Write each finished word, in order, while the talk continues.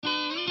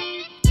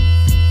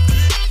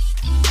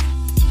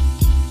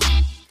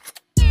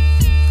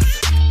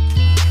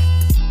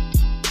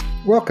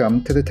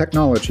Welcome to The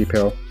Technology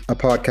Pill, a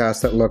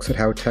podcast that looks at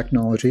how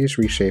technology is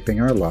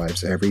reshaping our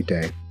lives every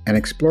day and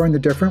exploring the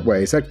different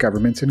ways that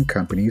governments and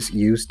companies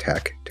use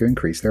tech to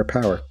increase their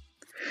power.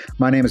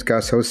 My name is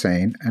Gus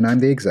Hossain, and I'm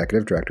the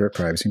Executive Director at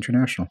Privacy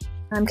International.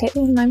 I'm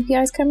Caitlin, and I'm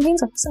PI's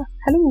Campaigns Officer.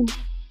 Hello.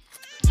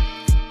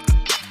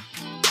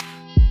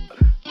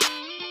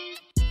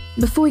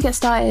 Before we get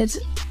started,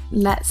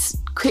 let's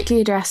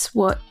quickly address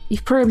what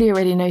you've probably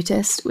already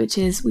noticed, which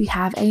is we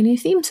have a new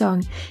theme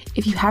song.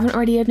 If you haven't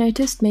already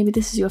noticed, maybe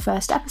this is your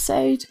first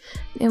episode,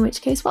 in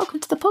which case, welcome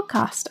to the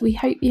podcast. We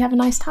hope you have a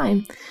nice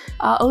time.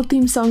 Our old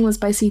theme song was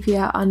by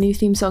Sepia. Our new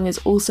theme song is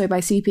also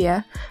by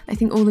Sepia. I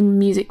think all the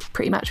music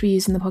pretty much we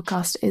use in the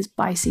podcast is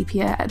by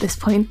Sepia at this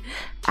point.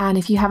 And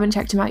if you haven't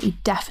checked him out, you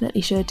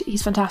definitely should.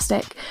 He's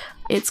fantastic.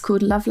 It's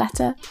called Love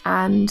Letter,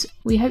 and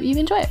we hope you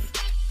enjoy it.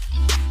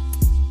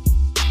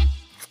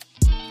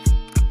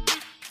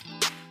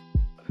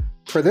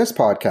 For this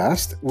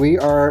podcast, we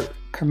are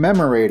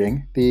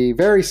commemorating the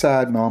very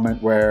sad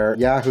moment where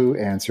Yahoo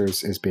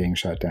Answers is being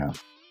shut down.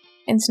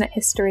 Internet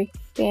history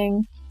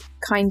being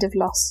kind of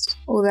lost,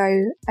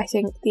 although I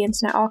think the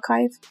Internet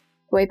Archive,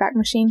 Wayback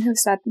Machine, have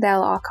said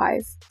they'll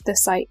archive the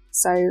site,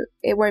 so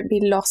it won't be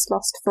lost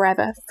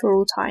forever, for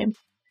all time,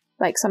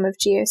 like some of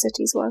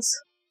GeoCities was.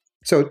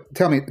 So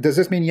tell me, does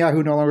this mean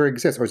Yahoo no longer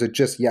exists, or is it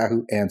just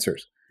Yahoo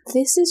Answers?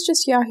 This is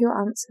just Yahoo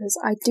Answers.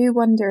 I do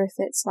wonder if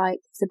it's like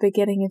the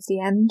beginning of the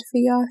end for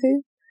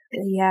Yahoo.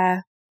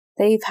 Yeah,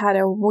 they've had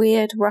a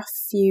weird, rough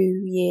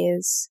few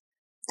years.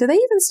 Do they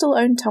even still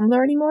own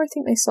Tumblr anymore? I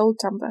think they sold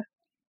Tumblr.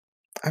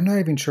 I'm not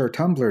even sure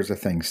Tumblr is a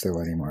thing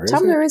still anymore, is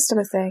Tumblr it? is still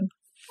a thing.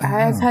 Oh.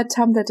 I've had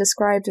Tumblr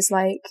described as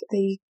like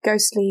the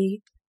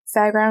ghostly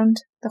fairground,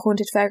 the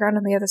haunted fairground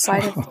on the other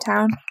side of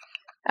town.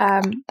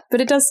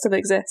 But it does still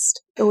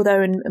exist,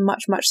 although in a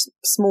much, much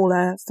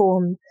smaller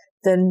form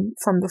than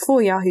from before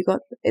Yahoo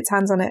got its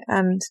hands on it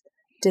and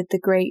did the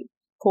great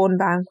porn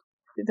ban,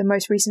 the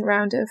most recent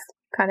round of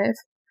kind of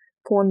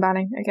porn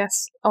banning, I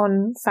guess,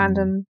 on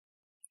fandom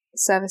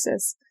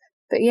services.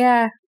 But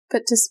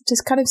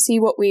just kind of see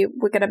what we're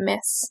going to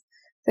miss,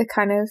 the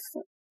kind of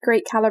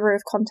great caliber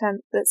of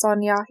content that's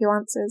on Yahoo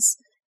Answers.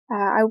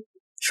 I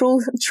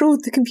trawled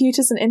the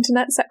computers and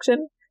internet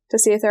section to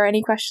see if there are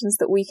any questions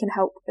that we can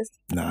help with.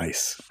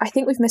 Nice. I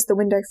think we've missed the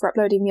window for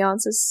uploading the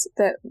answers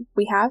that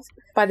we have.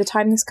 By the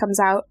time this comes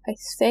out, I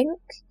think,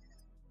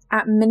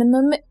 at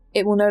minimum,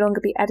 it will no longer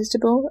be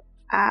editable,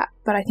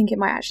 but I think it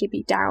might actually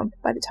be down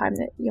by the time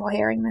that you're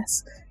hearing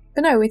this.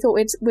 But no, we thought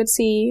we'd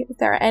see if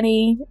there are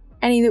any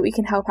that we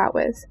can help out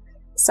with.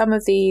 Some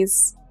of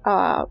these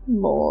are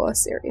more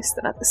serious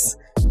than others.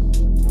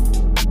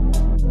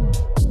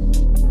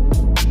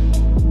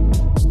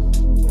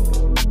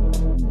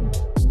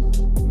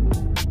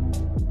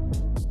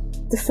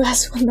 The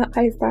first one that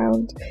I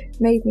found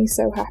made me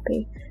so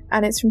happy,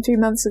 and it's from 2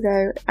 months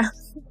ago,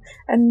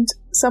 and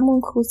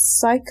someone called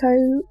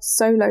Psycho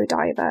Solo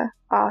Diver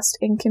asked,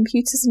 in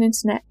computers and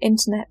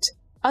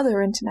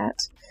other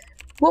internet,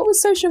 what was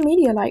social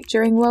media like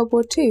during World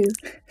War II?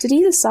 Did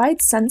either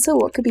side censor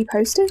what could be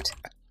posted?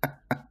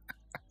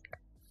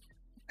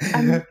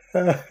 The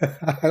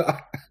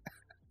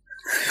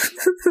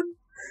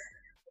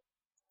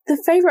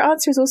favourite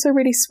answer is also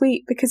really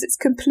sweet because it's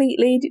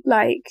completely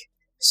like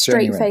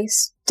straight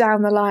face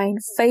down the line.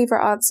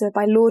 Favourite answer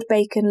by Lord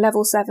Bacon,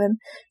 level 7,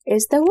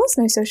 is there was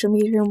no social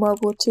media in World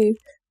War II.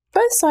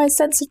 Both sides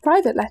censored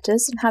private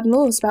letters and had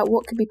laws about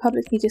what could be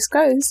publicly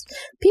disclosed.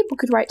 People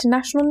could write to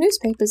national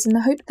newspapers in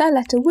the hope their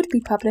letter would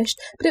be published,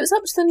 but it was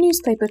up to the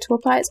newspaper to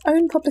apply its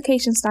own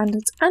publication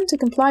standards and to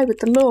comply with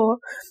the law.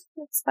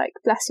 It's like,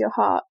 bless your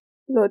heart,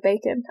 Lord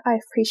Bacon. I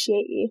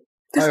appreciate you.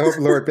 I hope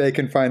Lord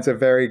Bacon finds a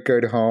very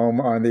good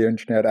home on the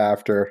internet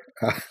after.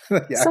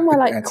 Somewhere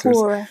like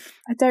Quora.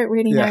 I don't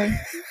really know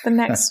the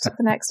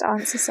next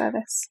answer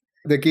service.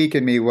 The geek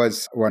in me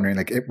was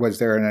wondering, was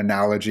there an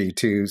analogy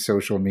to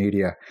social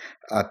media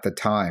at the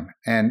time?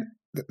 And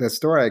the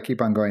story I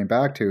keep on going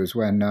back to is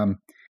when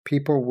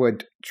people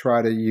would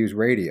try to use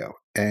radio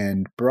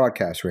and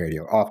broadcast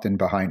radio, often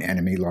behind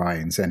enemy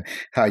lines, and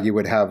how you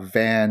would have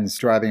vans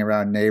driving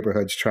around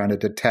neighborhoods trying to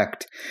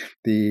detect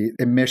the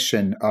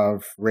emission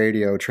of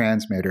radio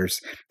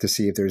transmitters to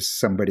see if there's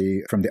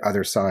somebody from the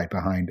other side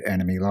behind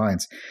enemy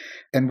lines.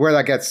 And where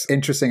that gets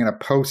interesting in a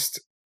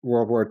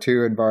post-World War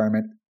II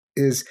environment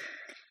is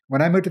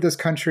when I moved to this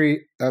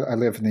country, I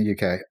live in the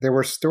UK, there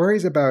were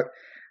stories about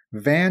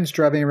vans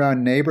driving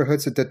around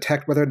neighborhoods to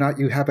detect whether or not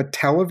you have a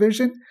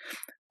television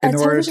in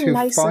order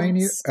to find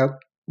you.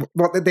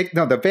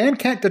 The van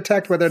can't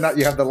detect whether or not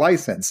you have the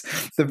license.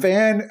 The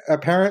van,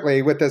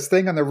 apparently, with this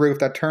thing on the roof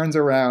that turns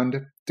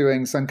around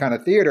doing some kind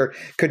of theater,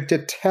 could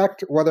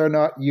detect whether or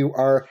not you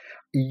are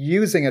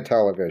using a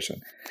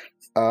television.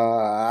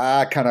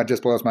 That kind of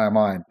just blows my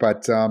mind.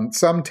 But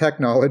some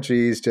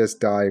technologies just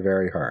die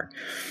very hard.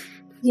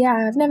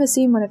 Yeah, I've never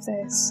seen one of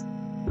those.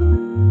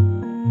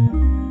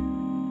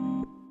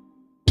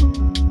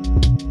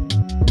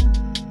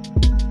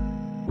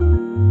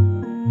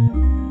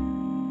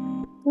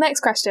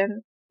 Next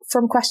question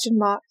from ?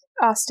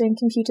 asked in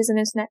Computers and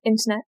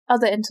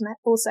Other Internet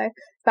also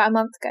about a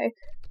month ago,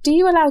 do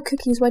you allow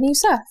cookies when you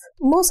surf?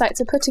 More sites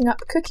are putting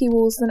up cookie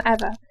walls than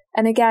ever.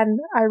 And again,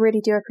 I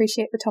really do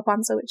appreciate the top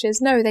answer, which is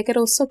no, they get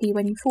all soggy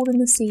when you fall in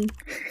the sea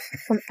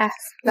from F,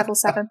 level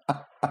 7.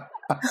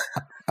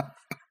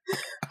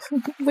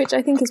 Which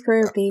I think is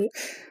probably,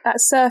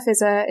 surf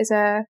is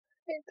a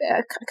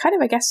kind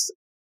of, I guess,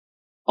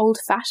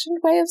 old-fashioned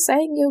way of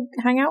saying you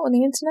hang out on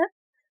the internet.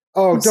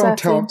 Oh,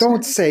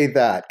 don't say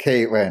that,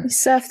 Caitlin. You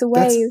surf the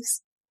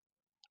waves.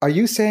 Are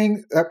you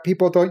saying that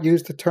people don't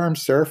use the term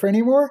surf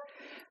anymore?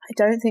 I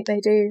don't think they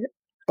do.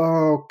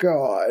 Oh,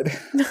 God.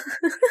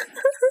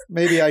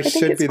 Maybe I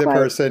should be the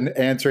person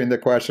answering the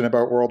question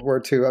about World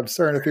War II. I'm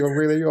starting to feel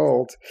really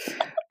old.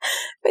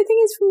 I think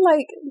it's from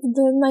like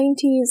the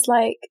 90s,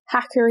 like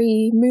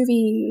hackery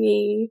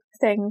movie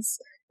things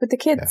with the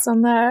kids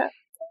on there.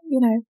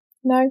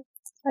 No,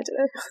 I don't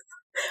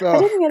know. I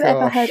don't think I've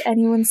ever heard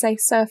anyone say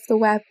surf the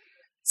web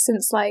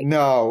since like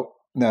No,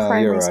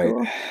 you're right.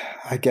 School.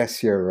 I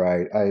guess you're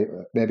right.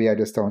 Maybe I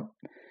just don't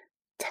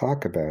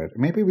talk about it.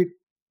 Maybe we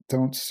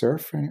don't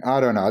surf I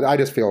don't know. I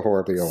just feel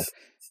horribly old.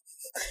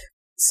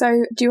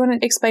 So, do you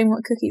want to explain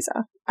what cookies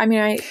are? I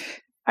mean,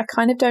 I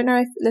kind of don't know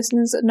if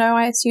listeners know.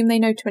 I assume they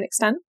know to an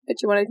extent, but do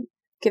you want to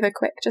give a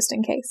quick just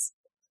in case?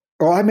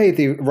 Well, I made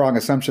the wrong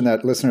assumption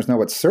that listeners know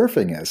what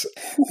surfing is.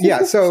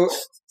 Yeah, so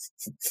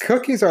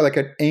cookies are like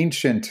an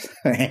ancient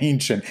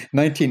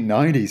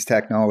 1990s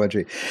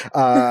technology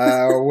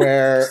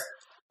where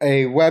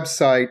a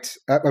website,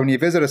 when you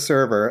visit a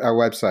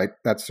website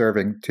that's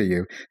serving to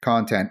you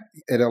content,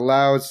 it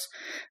allows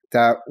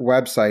that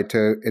website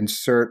to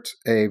insert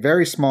a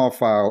very small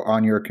file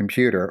on your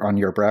computer, on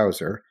your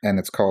browser, and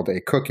it's called a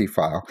cookie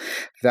file,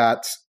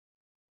 that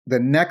the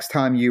next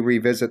time you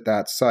revisit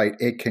that site,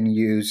 it can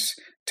use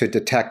to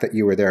detect that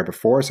you were there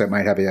before. So it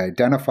might have an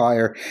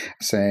identifier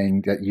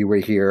saying that you were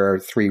here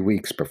 3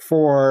 weeks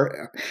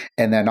before.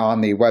 And then on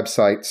the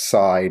website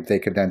side, they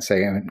could then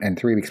say, and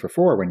 3 weeks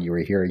before when you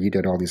were here, you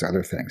did all these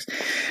other things.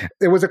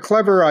 It was a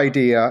clever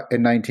idea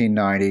in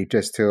 1990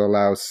 just to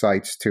allow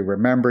sites to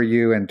remember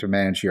you and to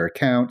manage your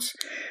accounts.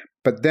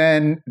 But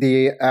then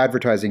the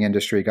advertising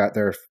industry got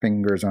their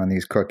fingers on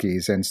these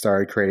cookies and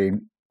started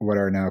creating what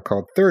are now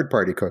called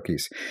third-party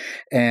cookies.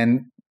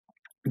 And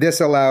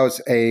this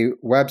allows a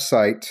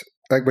website,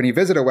 like when you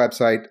visit a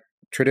website,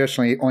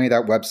 traditionally only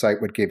that website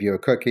would give you a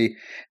cookie.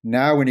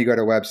 Now when you go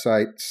to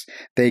websites,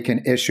 they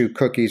can issue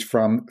cookies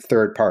from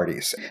third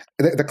parties.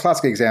 The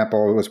classic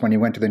example was when you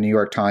went to the New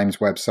York Times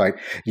website,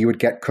 you would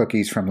get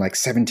cookies from like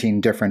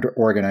 17 different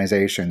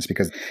organizations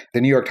because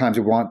the New York Times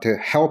would want to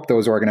help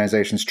those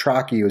organizations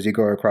track you as you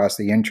go across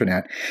the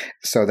internet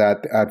so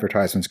that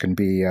advertisements can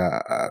be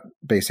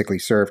basically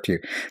served to you.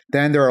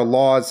 Then there are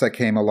laws that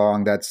came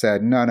along that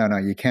said, no,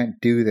 you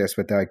can't do this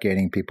without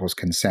gaining people's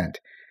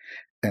consent.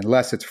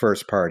 Unless it's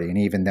first party. And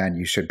even then,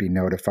 you should be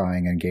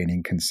notifying and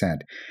gaining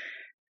consent.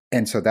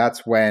 And so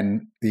that's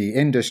when the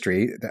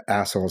industry, the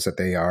assholes that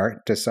they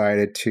are,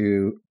 decided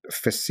to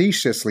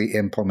facetiously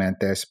implement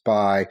this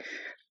by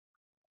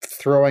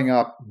throwing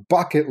up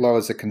bucket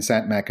loads of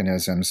consent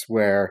mechanisms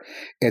where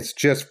it's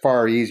just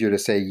far easier to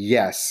say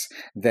yes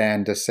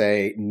than to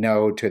say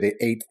no to the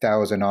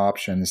 8,000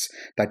 options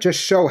that just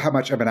show how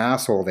much of an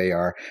asshole they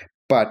are.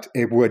 But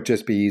it would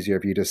just be easier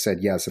if you just said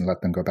yes and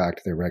let them go back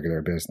to their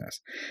regular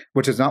business,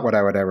 which is not what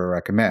I would ever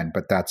recommend,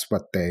 but that's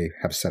what they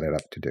have set it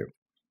up to do.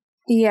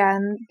 Yeah,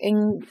 and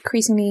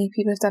increasingly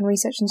people have done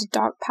research into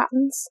dark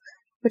patterns,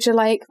 which are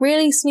like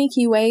really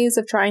sneaky ways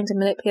of trying to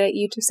manipulate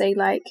you to say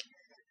like,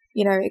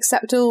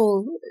 accept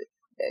all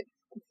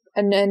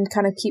and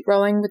kind of keep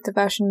rolling with the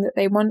version that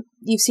they want.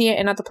 You see it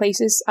in other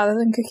places other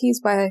than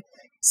cookies where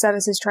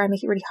services try and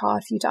make it really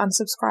hard for you to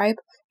unsubscribe.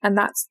 And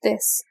that's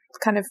this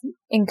kind of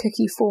in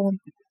cookie form.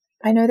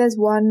 I know there's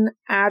one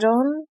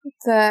add-on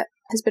that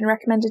has been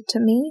recommended to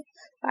me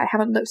that I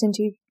haven't looked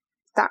into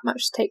that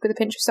much to take with a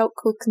pinch of salt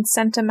called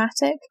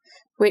Consent-O-Matic,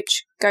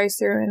 which goes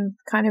through and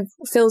kind of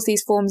fills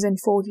these forms in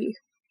for you.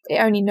 It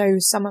only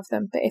knows some of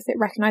them, but if it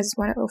recognizes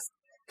one, it will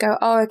go,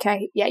 oh,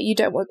 okay, yeah, you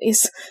don't want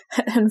these,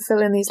 and fill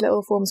in these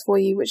little forms for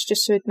you, which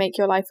just should make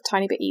your life a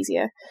tiny bit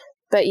easier.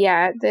 But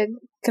yeah, the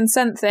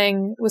consent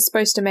thing was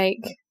supposed to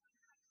make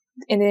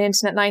in the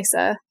internet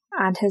nicer,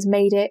 and has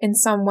made it in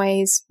some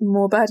ways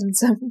more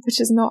burdensome,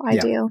 which is not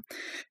ideal.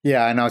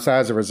 Yeah, I know. So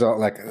as a result,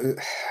 like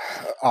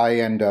I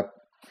end up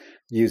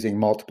using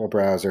multiple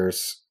browsers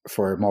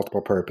for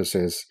multiple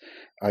purposes.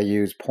 I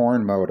use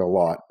porn mode a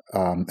lot.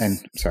 And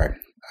sorry,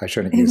 I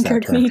shouldn't use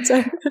that term.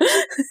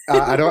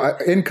 Incognito.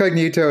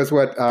 Incognito is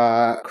what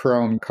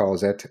Chrome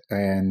calls it,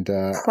 and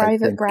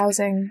private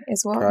browsing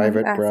is what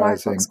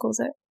Firefox calls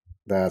it.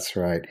 That's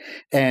right.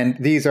 And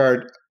these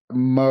are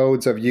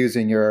modes of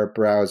using your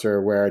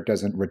browser where it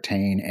doesn't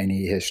retain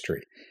any history.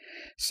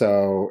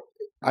 So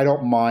I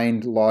don't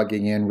mind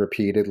logging in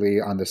repeatedly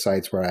on the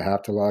sites where I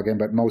have to log in,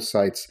 but most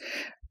sites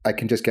I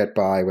can just get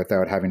by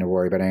without having to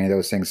worry about any of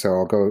those things. So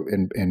I'll go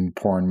in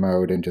porn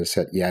mode and just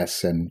hit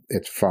yes, and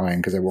it's fine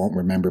because it won't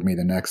remember me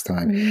the next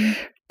time.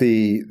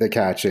 the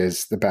catch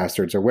is the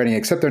bastards are winning,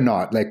 except they're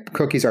not. Like,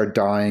 cookies are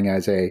dying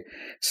as a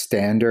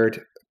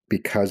standard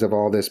because of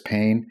all this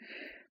pain,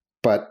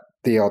 but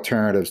the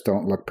alternatives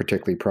don't look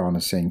particularly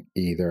promising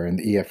either. And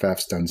the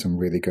EFF's done some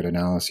really good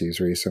analyses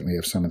recently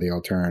of some of the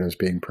alternatives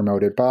being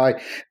promoted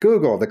by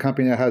Google, the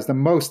company that has the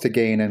most to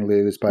gain and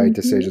lose by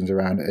decisions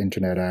around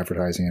internet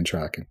advertising and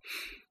tracking.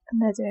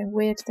 And they're doing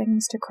weird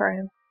things to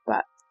Chrome.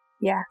 But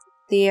yeah,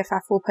 the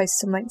EFF will post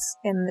some links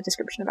in the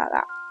description about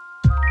that.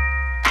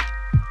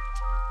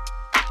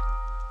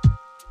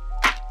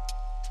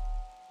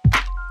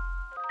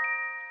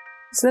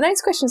 So the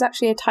next question is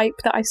actually a type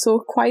that I saw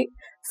quite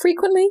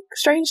frequently,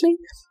 strangely.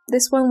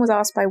 This one was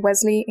asked by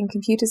Wesley in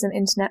Computers and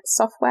Internet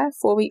Software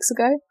 4 weeks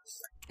ago.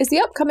 Is the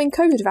upcoming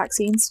COVID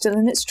vaccine still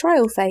in its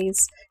trial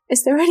phase?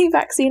 Is there any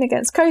vaccine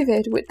against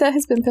COVID that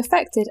has been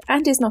perfected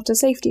and is not a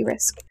safety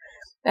risk?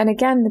 And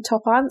again, the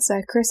top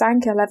answer, Chris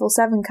Anker, level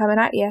 7, coming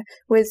at you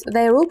with,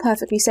 they are all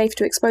perfectly safe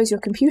to expose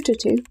your computer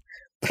to,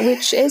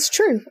 which is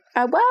true.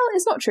 Well,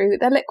 it's not true.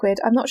 They're liquid.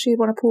 I'm not sure you'd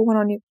want to pour one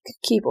on your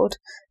keyboard,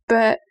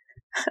 but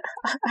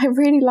I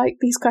really like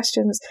these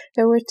questions.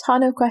 There were a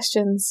ton of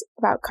questions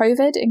about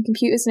COVID in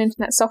Computers and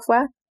Internet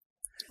Software,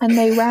 and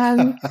they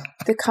ran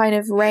the kind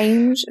of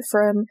range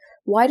from,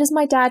 why does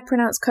my dad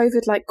pronounce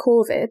COVID like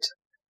Corvid?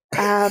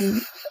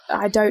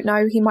 I don't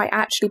know. He might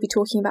actually be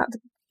talking about the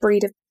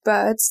breed of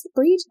birds.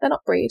 Breed? They're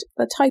not breed.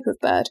 The type of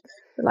bird.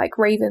 Like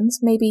ravens.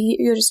 Maybe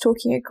you're just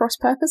talking at cross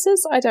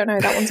purposes? I don't know.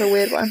 That one's a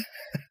weird one.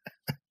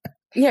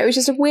 Yeah, it was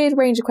just a weird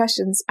range of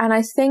questions. And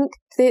I think,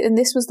 and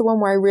this was the one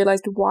where I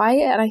realised why,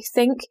 and I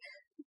think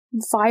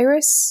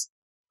virus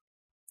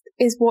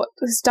is what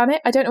has done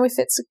it. I don't know if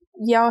it's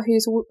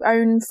Yahoo's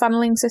own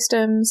funneling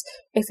systems,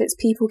 if it's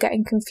people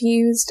getting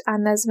confused,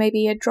 and there's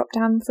maybe a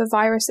drop-down for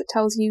virus that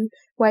tells you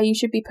where you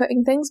should be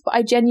putting things, but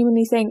I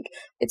genuinely think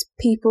it's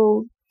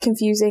people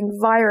confusing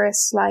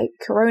virus like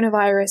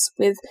coronavirus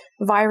with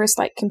virus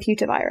like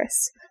computer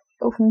virus.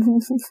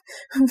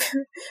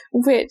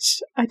 Which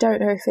I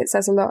don't know if it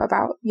says a lot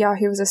about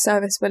Yahoo as a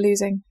service we're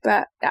losing,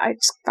 but I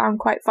just found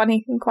quite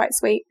funny and quite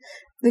sweet.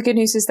 The good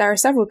news is there are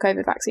several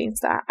COVID vaccines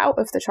that are out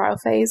of the trial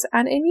phase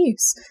and in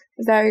use,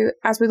 though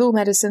as with all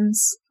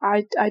medicines,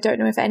 I don't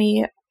know if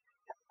any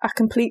are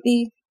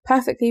completely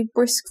perfectly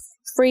risk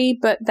free,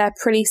 but they're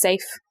pretty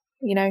safe.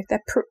 You know,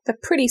 they're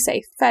pretty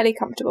safe, fairly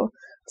comfortable.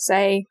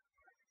 Say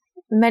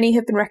many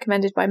have been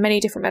recommended by many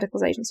different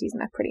medical agencies,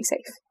 and they're pretty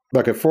safe.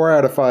 Look, if 4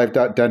 out of 5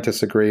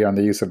 dentists agree on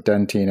the use of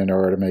dentine in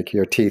order to make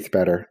your teeth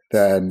better,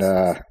 then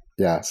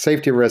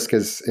safety risk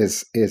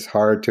is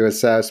hard to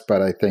assess.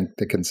 But I think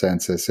the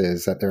consensus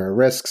is that there are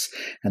risks,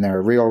 and there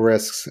are real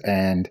risks,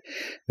 and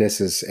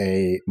this is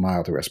a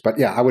mild risk. But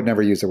yeah, I would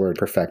never use the word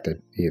perfected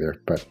either.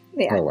 But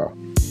oh well.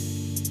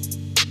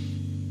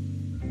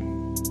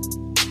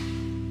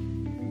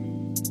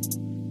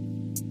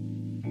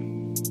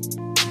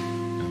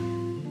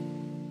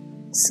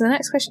 So the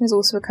next question is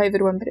also a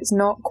COVID one, but it's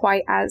not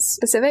quite as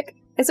specific.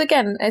 It's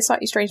again a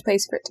slightly strange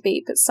place for it to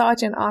be, but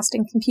Sargent asked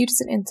in Computers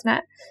and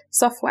Internet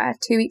Software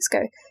 2 weeks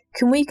ago,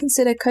 can we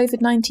consider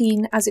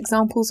COVID-19 as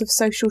examples of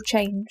social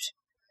change?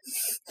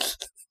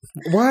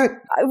 What?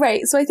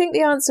 Right, so I think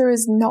the answer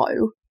is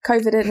no.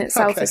 COVID in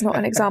itself is not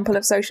an example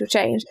of social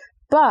change.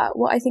 But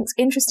what I think is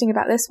interesting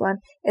about this one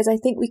is I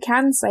think we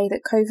can say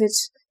that COVID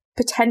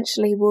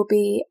potentially will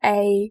be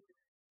a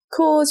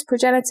cause,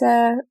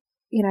 progenitor,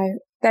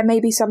 there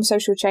may be some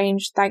social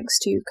change thanks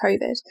to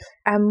COVID.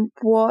 And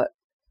what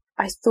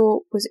I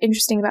thought was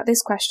interesting about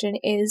this question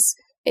is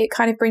it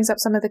kind of brings up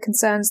some of the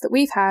concerns that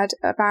we've had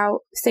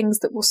about things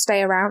that will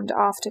stay around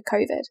after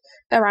COVID,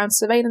 around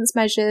surveillance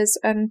measures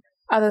and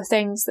other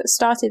things that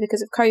started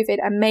because of COVID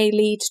and may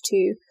lead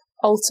to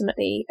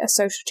ultimately a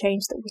social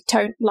change that we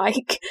don't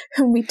like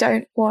and we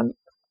don't want.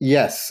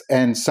 Yes,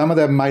 and some of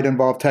them might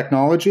involve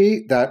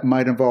technology, that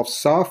might involve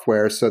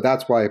software, so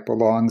that's why it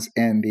belongs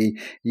in the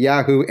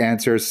Yahoo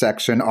Answers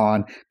section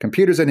on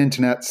Computers and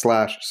Internet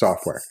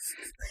 /software,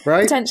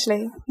 right?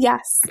 Potentially,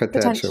 yes.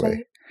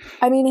 Potentially.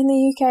 I mean, in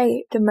the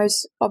UK, the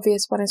most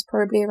obvious one is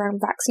probably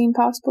around vaccine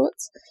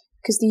passports,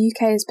 because the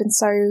UK has been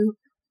so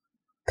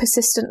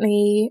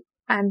persistently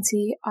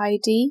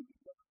anti-ID.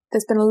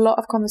 There's been a lot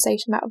of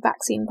conversation about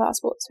vaccine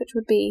passports, which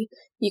would be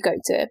you go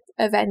to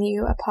a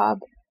venue, a pub,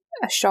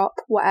 a shop,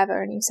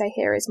 whatever, and you say,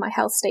 here is my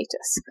health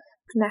status.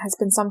 And there has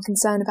been some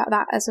concern about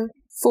that as a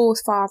fourth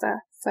father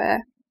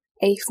for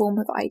a form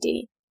of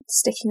ID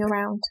sticking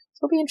around.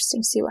 It'll be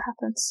interesting to see what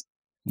happens.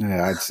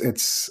 Yeah,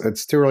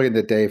 it's too early in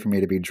the day for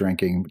me to be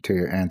drinking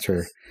to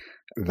answer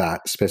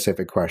that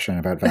specific question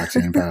about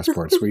vaccine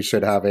passports. We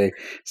should have a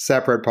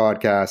separate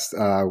podcast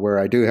where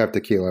I do have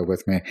tequila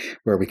with me,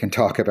 where we can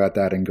talk about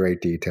that in great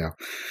detail.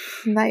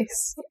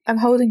 Nice. I'm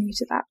holding you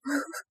to that.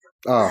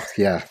 Oh,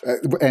 yeah.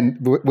 And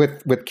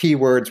with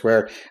keywords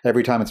where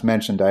every time it's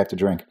mentioned, I have to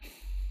drink.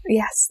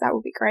 Yes, that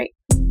would be great.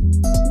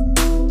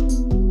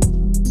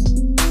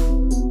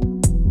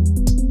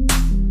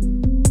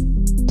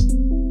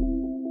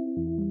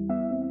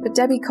 The But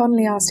Debbie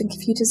Connolly asked in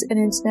Computers and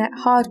Internet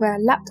Hardware,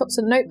 Laptops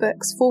and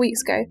Notebooks 4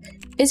 weeks ago,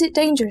 is it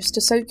dangerous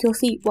to soak your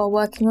feet while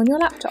working on your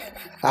laptop?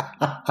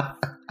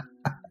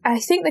 I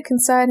think the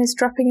concern is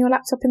dropping your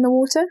laptop in the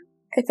water,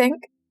 I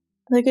think.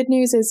 The good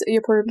news is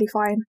you're probably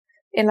fine,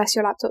 unless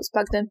your laptop's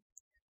plugged in.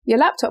 Your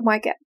laptop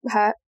might get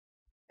hurt,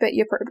 but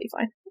you're probably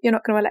fine. You're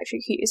not going to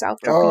electrocute yourself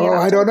dropping your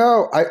laptop. I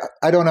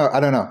don't know.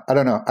 I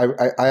don't know.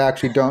 I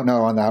actually don't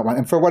know on that one.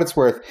 And for what it's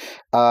worth,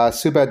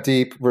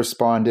 Subhadeep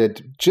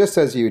responded just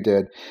as you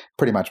did,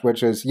 pretty much,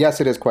 which is,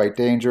 yes, it is quite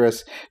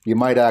dangerous. You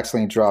might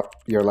accidentally drop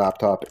your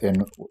laptop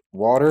in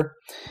water.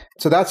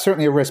 So that's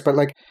certainly a risk, but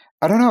like,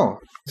 I don't know.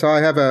 So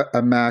I have a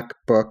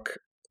MacBook,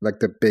 like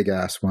the big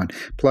ass one,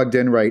 plugged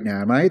in right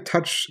now. And when I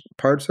touch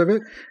parts of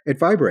it, it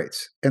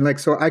vibrates. And like,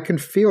 so I can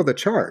feel the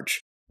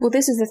charge. Well,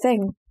 this is the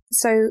thing.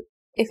 So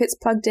if it's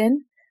plugged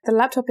in, the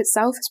laptop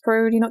itself is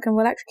probably not going to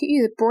electrocute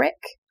you. The brick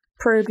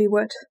probably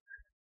would.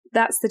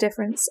 That's the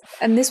difference.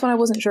 And this one I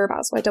wasn't sure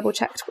about, so I double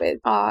checked with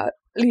our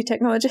lead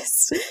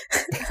technologist.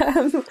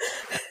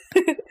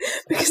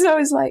 Because I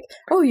was like,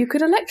 oh, you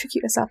could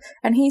electrocute yourself.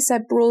 And he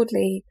said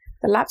broadly,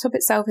 the laptop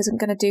itself isn't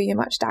going to do you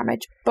much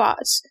damage,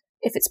 but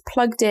if it's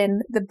plugged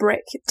in, the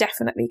brick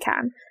definitely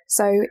can.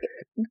 So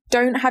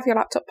don't have your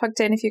laptop plugged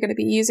in if you're going to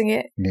be using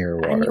it near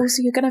water. And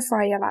also you're going to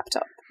fry your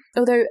laptop.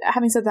 Although,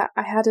 having said that,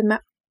 I have a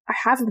Mac,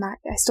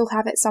 I still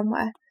have it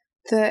somewhere,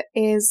 that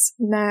is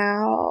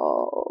now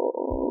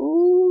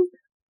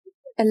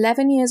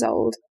 11 years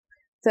old,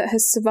 that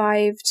has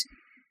survived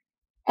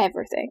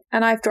everything.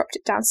 And I've dropped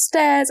it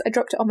downstairs, I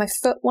dropped it on my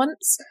foot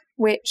once,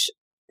 which,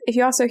 if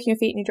you are soaking your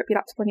feet and you drop your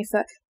laptop on your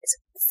foot, it's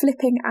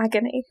flipping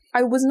agony.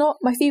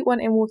 My feet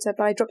weren't in water,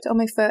 but I dropped it on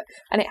my foot,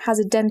 and it has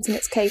a dent in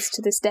its case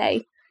to this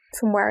day,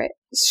 from where it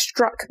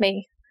struck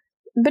me.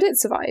 But it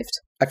survived.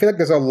 I feel like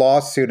there's a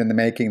lawsuit in the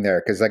making there,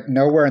 because like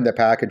nowhere in the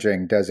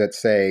packaging does it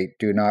say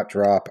do not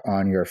drop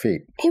on your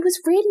feet. It was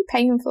really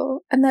painful,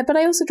 but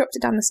I also dropped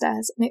it down the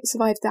stairs and it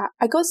survived that.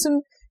 I got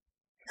some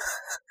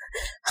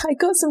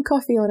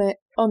coffee on it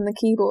on the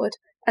keyboard,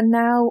 and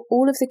now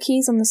all of the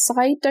keys on the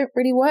side don't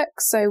really work.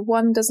 So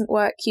 1 doesn't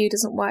work, Q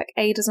doesn't work,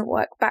 A doesn't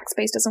work,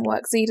 backspace doesn't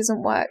work, Z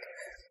doesn't work.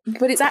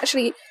 But it's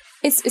actually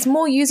it's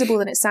more usable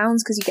than it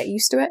sounds because you get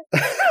used to it.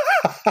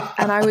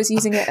 And I was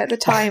using it at the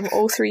time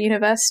all through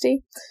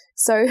university.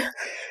 So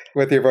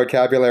with your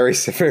vocabulary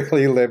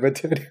severely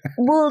limited.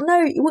 Well,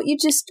 no, what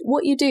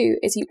you do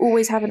is you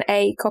always have an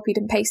A copied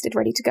and pasted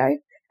ready to go,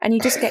 and you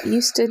just get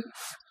used to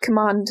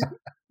command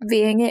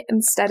Ving it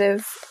instead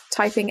of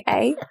typing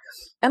A.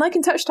 And I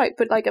can touch type,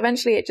 but like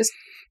eventually it just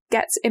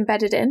gets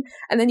embedded in,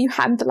 and then you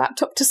hand the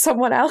laptop to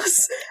someone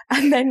else,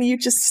 and then you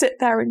just sit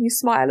there and you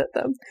smile at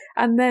them,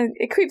 and then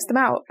it creeps them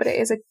out, but it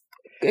is a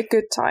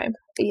good time.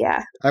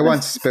 Yeah. I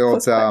once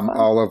spilled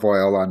olive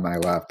oil on my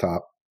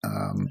laptop,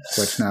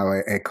 which now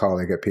a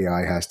colleague at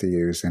PI has to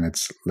use, and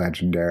it's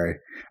legendary.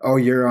 Oh,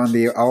 you're on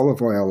the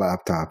olive oil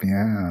laptop.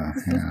 Yeah.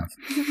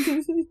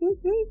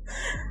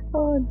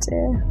 Oh,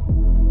 dear.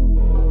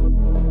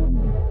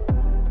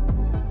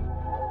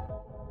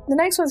 The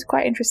next one's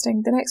quite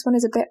interesting. The next one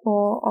is a bit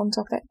more on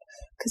topic,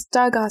 because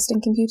Doug asked in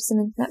Computers and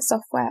Internet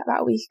Software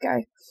about a week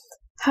ago,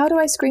 how do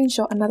I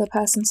screenshot another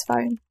person's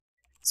phone?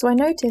 So I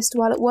noticed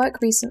while at work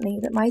recently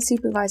that my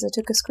supervisor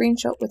took a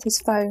screenshot with his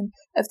phone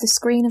of the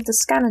screen of the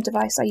scanner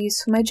device I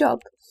use for my job.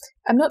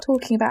 I'm not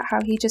talking about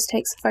how he just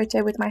takes a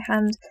photo with my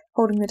hand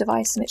holding the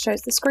device and it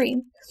shows the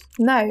screen.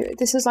 No,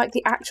 this is like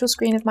the actual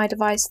screen of my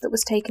device that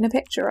was taken a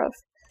picture of.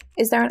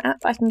 Is there an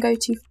app I can go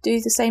to do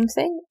the same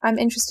thing? I'm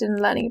interested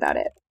in learning about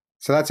it.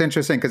 So that's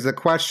interesting, because the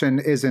question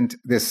isn't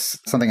this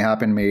something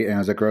happened to me and it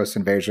was a gross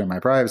invasion of my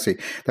privacy.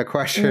 The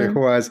question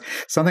was,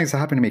 something's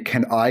happened to me.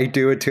 Can I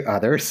do it to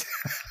others?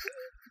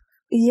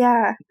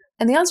 Yeah.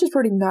 And the answer is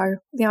probably no.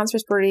 The answer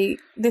is probably,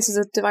 this is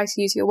a device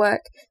you use for your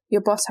work.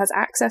 Your boss has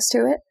access to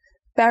it.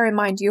 Bear in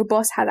mind, your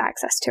boss has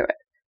access to it.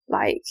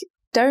 Like,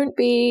 don't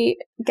be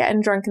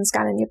getting drunk and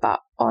scanning your butt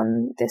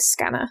on this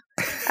scanner.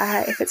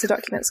 If it's a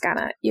document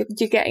scanner, you're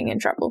getting in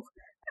trouble.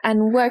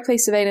 And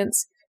workplace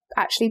surveillance,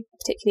 actually,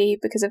 particularly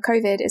because of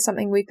COVID, is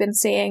something we've been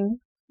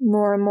seeing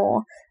more and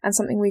more, and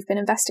something we've been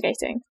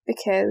investigating,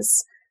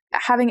 because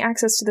having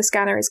access to the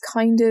scanner is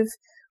kind of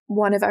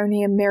one of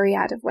only a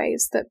myriad of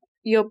ways that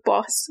your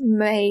boss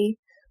may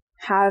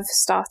have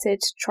started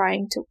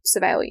trying to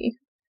surveil you.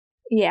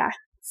 Yeah,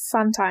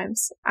 fun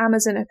times.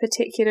 Amazon are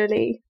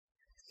particularly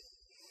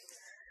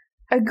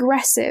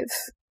aggressive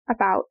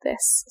about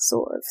this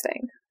sort of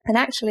thing. And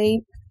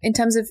actually, in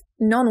terms of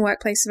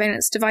non-workplace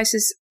surveillance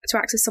devices to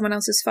access someone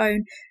else's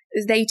phone,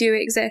 they do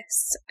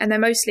exist, and they're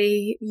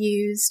mostly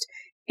used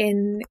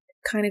in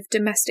kind of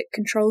domestic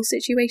control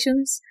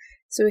situations.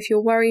 So if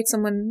you're worried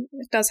someone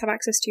does have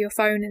access to your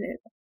phone and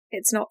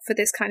it's not for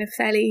this kind of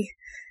fairly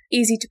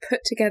easy to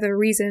put together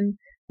reason,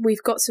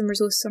 we've got some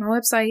resources on our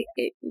website.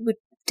 It would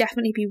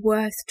definitely be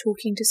worth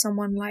talking to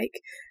someone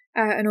like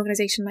an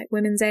organisation like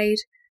Women's Aid,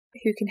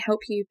 who can help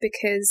you,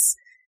 because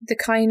the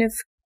kind of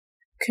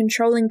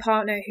controlling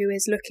partner who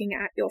is looking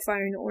at your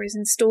phone or is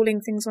installing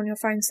things on your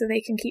phone so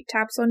they can keep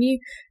tabs on you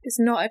is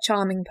not a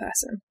charming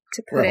person.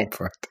 to put it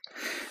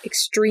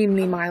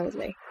extremely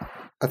mildly.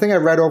 I think I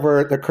read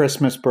over the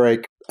Christmas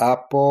break,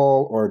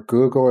 Apple or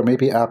Google, or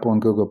maybe Apple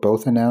and Google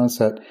both announced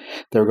that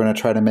they're going to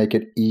try to make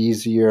it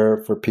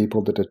easier for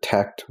people to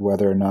detect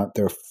whether or not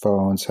their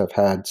phones have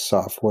had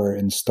software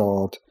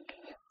installed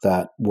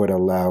that would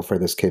allow for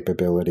this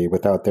capability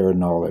without their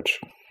knowledge.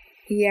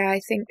 Yeah, I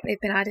think they've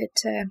been added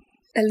to,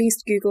 at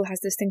least Google has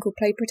this thing called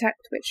Play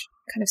Protect, which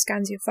kind of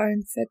scans your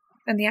phone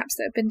and the apps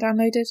that have been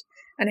downloaded.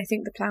 And I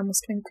think the plan was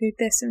to include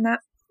this in that,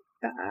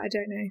 but I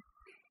don't know.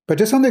 But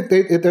just on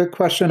the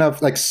question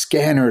of like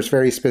scanners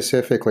very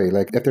specifically,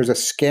 like if there's a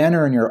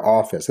scanner in your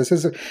office, this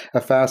is a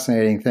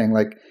fascinating thing.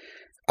 Like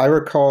I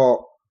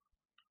recall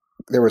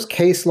there was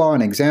case law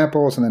and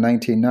examples in the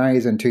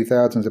 1990s and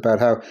 2000s about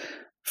how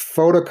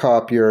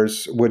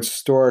photocopiers would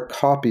store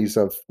copies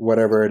of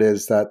whatever it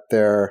is that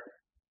they're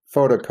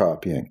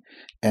photocopying.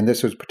 And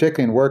this was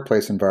particularly in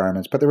workplace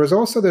environments. But there was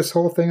also this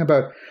whole thing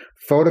about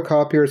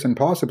photocopiers and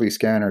possibly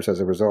scanners as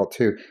a result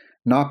too,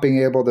 not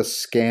being able to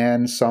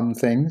scan some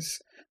things,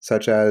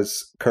 such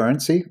as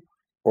currency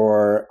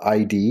or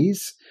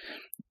IDs.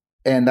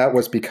 And that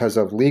was because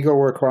of legal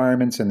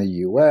requirements in the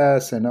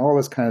US and all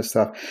this kind of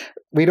stuff.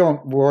 We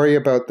don't worry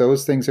about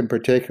those things in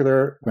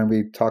particular when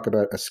we talk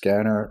about a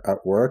scanner at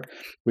work.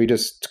 We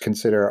just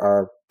consider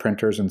our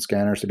printers and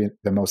scanners to be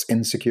the most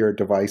insecure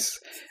device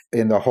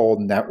in the whole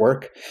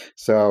network.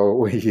 So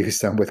we use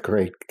them with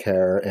great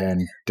care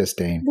and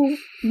disdain. Well,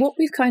 what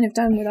we've kind of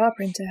done with our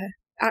printer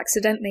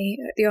accidentally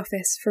at the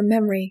office from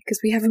memory,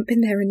 because we haven't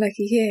been there in like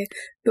a year,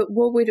 but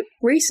what we'd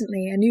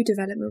recently, a new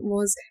development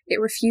was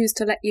it refused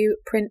to let you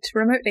print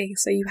remotely.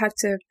 So you had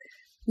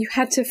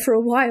to for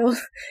a while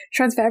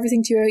transfer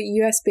everything to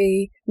a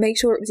USB, make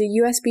sure it was a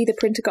USB the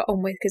printer got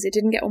on with, because it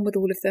didn't get on with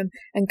all of them,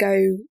 and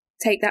go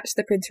take that to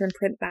the printer and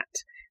print that.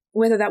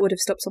 Whether that would have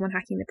stopped someone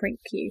hacking the print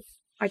queue,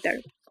 I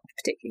don't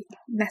particularly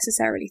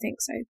necessarily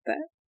think so,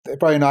 but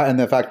probably not. And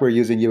the fact we're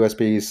using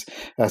USBs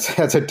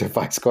as a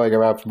device going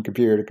around from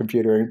computer to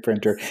computer and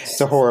printer,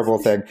 it's a horrible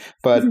thing.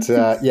 But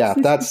yeah,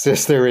 that's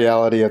just the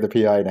reality of the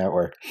PI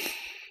network.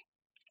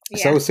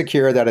 Yeah. So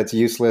secure that it's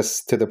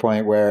useless to the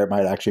point where it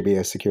might actually be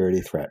a security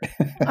threat.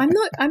 I'm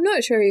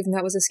not sure even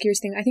that was a security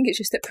thing. I think it's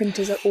just that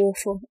printers are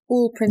awful.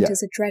 All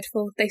printers are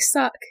dreadful. They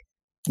suck.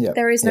 Yeah.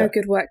 There is no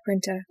good work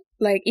printer.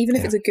 Like, even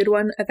if it's a good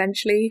one,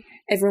 eventually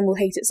everyone will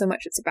hate it so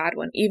much it's a bad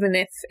one, even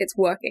if it's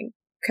working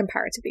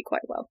comparatively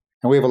quite well.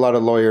 And we have a lot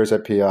of lawyers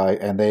at PI,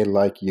 and they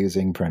like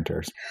using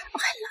printers. Oh,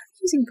 I love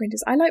using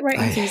printers. I like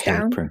writing things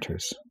down.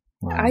 Printers.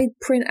 Wow. I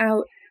print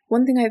out.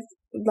 One thing I've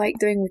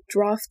liked doing with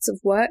drafts of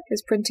work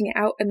is printing it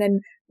out and then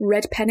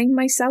red penning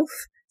myself.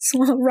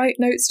 So I'll write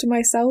notes to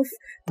myself,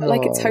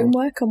 like it's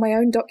homework on my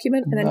own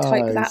document, and then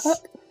type that up.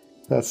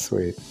 That's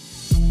sweet.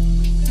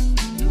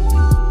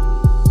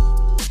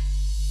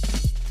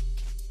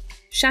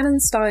 Shannon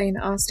Stein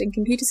asked in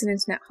Computers and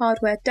Internet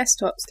Hardware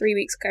Desktops 3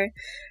 weeks ago,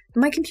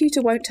 my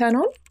computer won't turn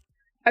on?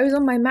 I was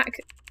on my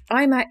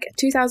iMac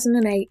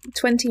 2008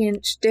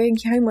 20-inch doing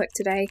homework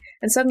today,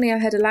 and suddenly I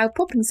heard a loud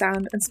popping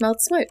sound and smelled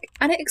smoke,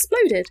 and it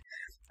exploded.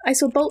 I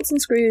saw bolts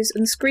and screws,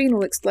 and the screen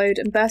all explode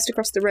and burst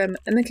across the room,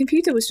 and the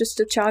computer was just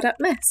a charred up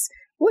mess.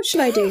 What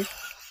should I do?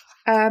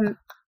 And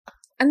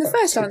the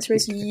first answer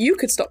is you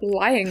could stop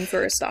lying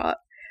for a start.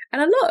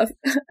 And a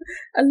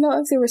lot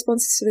of the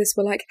responses to this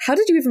were like, how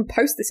did you even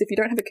post this if you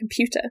don't have a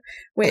computer?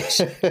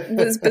 Which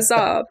was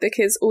bizarre,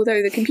 because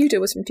although the computer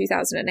was from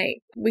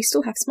 2008, we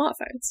still have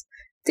smartphones.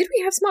 Did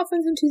we have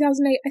smartphones in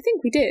 2008? I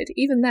think we did,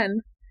 even then.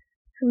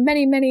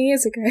 Many, many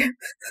years ago.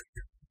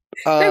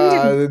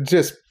 No, we didn't.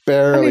 Just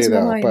barely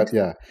though, but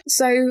yeah.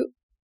 So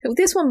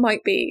this one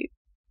might be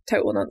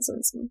total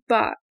nonsense,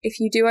 but if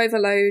you do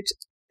overload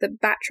the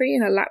battery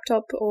in a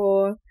laptop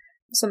or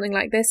something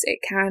like this, it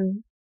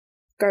can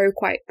go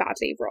quite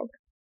badly wrong.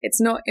 It's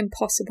not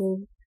impossible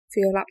for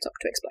your laptop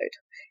to explode.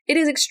 It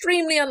is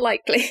extremely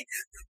unlikely.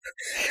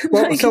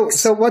 Well,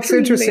 so what's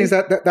interesting is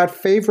that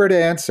favorite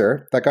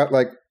answer that got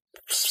like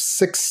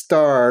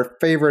 6-star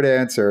favorite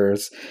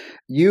answers.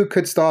 You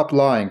could stop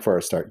lying for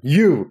a start.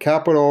 You,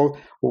 capital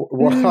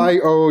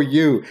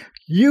Y-O-U.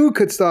 You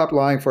could stop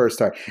lying for a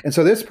start. And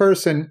so this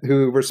person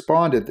who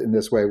responded in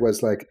this way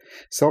was like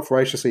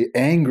self-righteously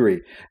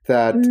angry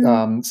that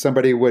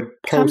somebody would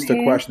post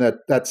a question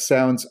that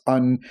sounds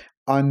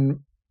unreal.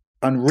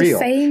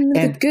 Defame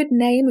the good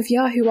name of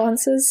Yahoo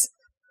Answers.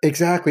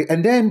 Exactly.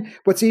 And then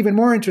what's even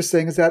more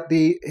interesting is that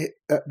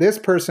this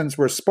person's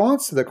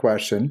response to the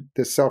question,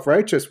 this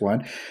self-righteous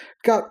one,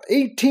 got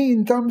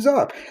 18 thumbs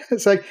up.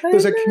 It's like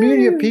there's a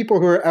community of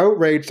people who are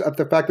outraged at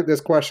the fact that this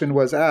question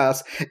was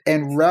asked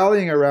and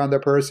rallying around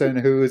the person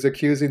who is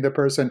accusing the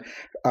person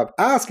of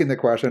asking the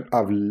question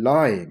of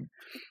lying.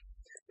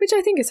 Which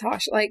I think is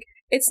harsh. Like,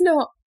 it's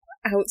not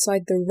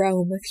outside the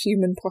realm of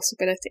human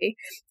possibility.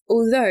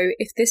 Although,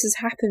 if this has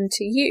happened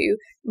to you,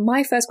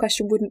 my first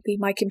question wouldn't be,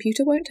 my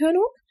computer won't turn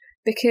on?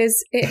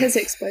 Because it has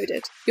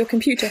exploded. Your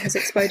computer has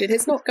exploded.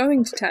 It's not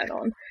going to turn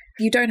on.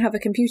 You don't have a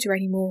computer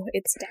anymore.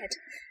 It's dead.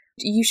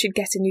 You should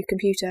get a new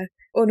computer.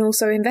 And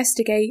also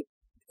investigate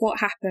what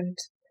happened.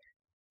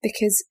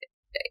 Because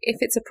if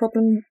it's a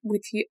problem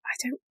with you,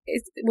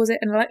 was it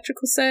an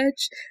electrical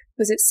surge?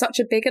 Was it such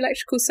a big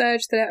electrical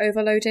surge that it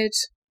overloaded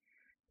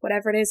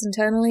whatever it is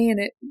internally and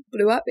it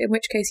blew up? In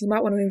which case you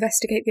might want to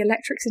investigate the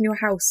electrics in your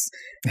house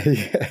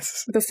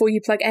Yes. before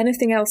you plug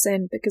anything else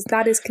in, because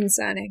that is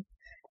concerning.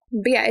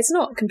 But yeah, it's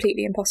not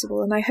completely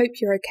impossible, and I hope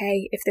you're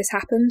okay if this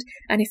happened.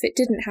 And if it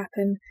didn't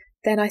happen,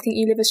 then I think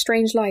you live a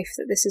strange life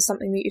that this is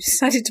something that you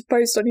decided to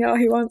post on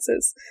Yahoo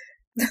Answers.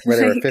 Where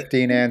there were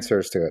 15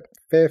 answers to it.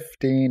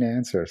 15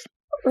 answers.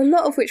 A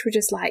lot of which were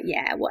just like,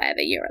 yeah,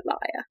 whatever, you're a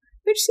liar.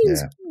 Which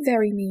seems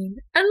very mean.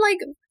 And like,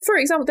 for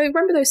example,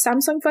 remember those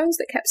Samsung phones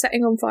that kept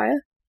setting on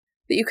fire?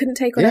 That you couldn't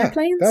take on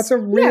airplanes? That's a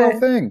real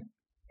thing.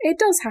 It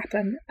does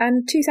happen.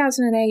 And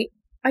 2008,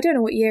 I don't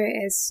know what year it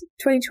is.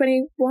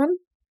 2021?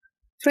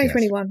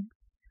 2021.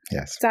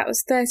 Yes. That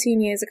was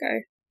 13 years ago.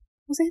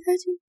 Was it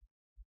 13?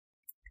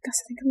 I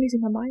think I'm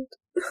losing my mind.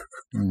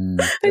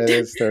 It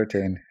is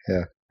 13,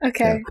 yeah.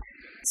 Okay. Yeah.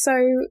 So,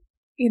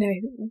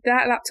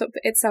 that laptop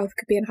itself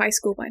could be in high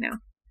school by now.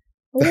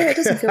 Although it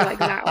doesn't feel like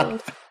that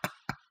old.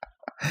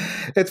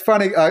 It's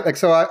funny.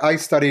 I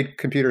studied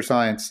computer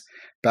science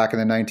back in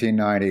the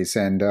 1990s,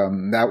 and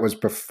that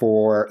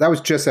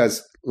was just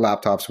as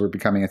laptops were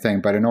becoming a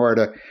thing. But in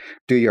order to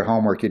do your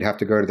homework, you'd have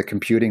to go to the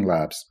computing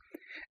labs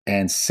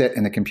and sit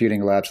in the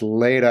computing labs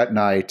late at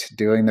night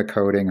doing the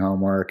coding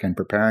homework and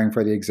preparing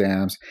for the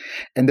exams.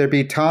 And there'd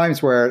be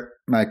times where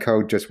my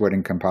code just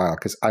wouldn't compile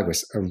because I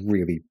was a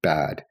really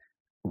bad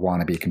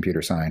wannabe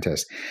computer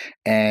scientist.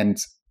 And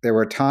there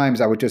were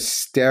times I would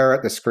just stare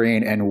at the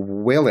screen and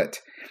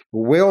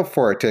will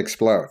for it to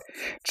explode,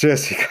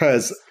 just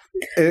because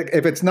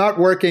if it's not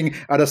working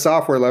at a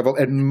software level,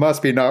 it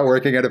must be not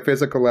working at a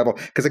physical level,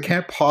 because it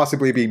can't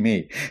possibly be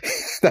me.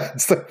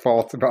 That's the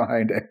fault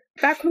behind it.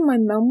 Back when my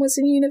mum was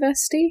in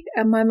university,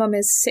 and my mum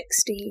is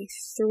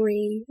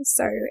 63,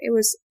 so it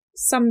was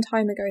some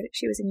time ago that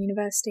she was in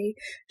university,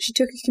 she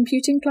took a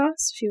computing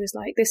class. She was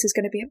like, this is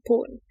going to be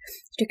important.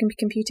 She took a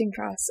computing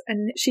class,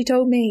 and she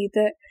told me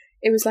that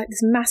it was like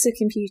this massive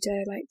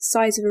computer, like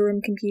size of a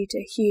room computer,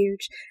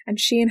 huge. And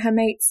she and her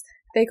mates,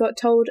 they got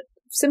told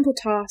simple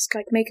task,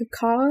 like make a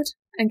card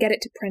and get it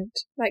to print.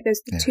 Like those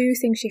are the two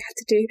things she had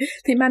to do.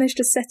 They managed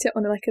to set it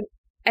on like an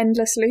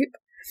endless loop,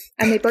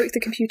 and they broke the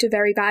computer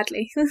very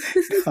badly.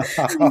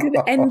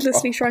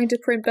 Endlessly trying to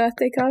print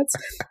birthday cards.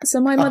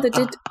 So my mother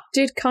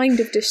did kind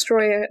of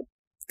destroy a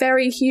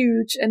very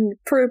huge and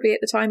probably at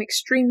the time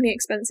extremely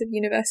expensive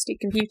university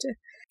computer.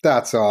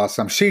 That's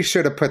awesome. She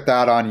should have put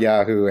that on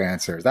Yahoo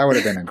Answers. That would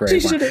have been a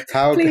great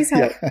one. Please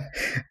help.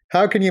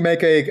 How can you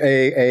make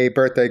a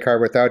birthday card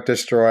without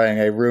destroying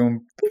a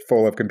room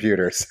full of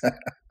computers?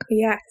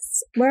 Yes.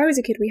 When I was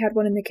a kid, we had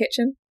one in the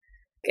kitchen.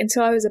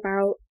 Until I was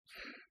about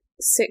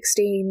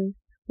 16,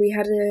 we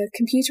had a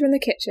computer in the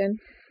kitchen,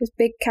 this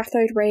big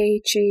cathode ray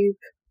tube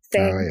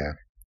thing. Oh, yeah.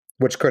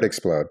 Which could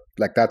explode.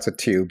 Like, that's a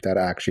tube that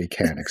actually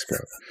can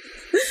explode.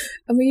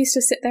 And we used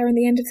to sit there in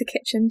the end of the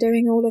kitchen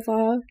doing all of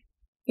our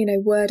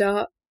word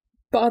art,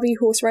 Barbie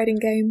horse riding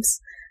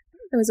games.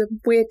 It was a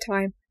weird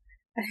time.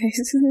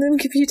 The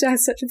computer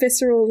has such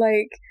visceral,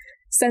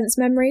 sense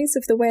memories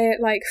of the way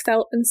it,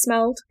 felt and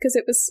smelled, because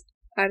it was,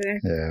 I don't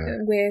know,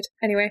 weird.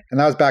 Anyway. And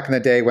that was back in the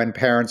day when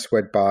parents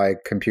would buy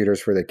computers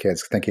for their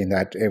kids, thinking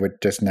that it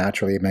would just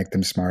naturally make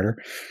them smarter.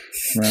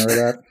 Remember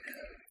that?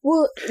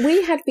 Well,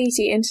 we had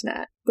BT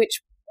Internet,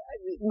 which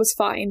was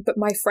fine, but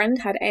my friend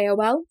had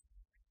AOL,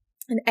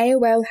 and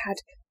AOL had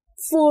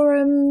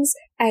forums,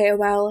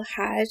 AOL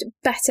had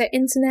better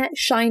internet,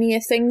 shinier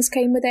things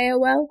came with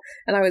AOL,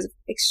 and I was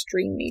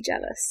extremely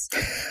jealous.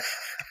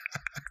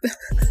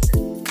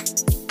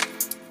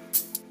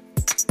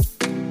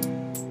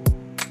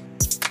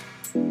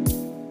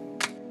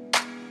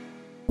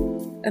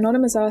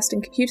 Anonymous asked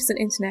in Computers and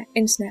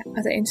Internet,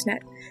 other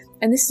internet,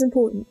 and this is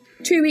important,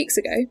 2 weeks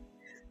ago,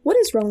 what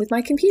is wrong with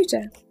my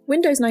computer?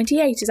 Windows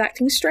 98 is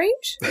acting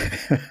strange?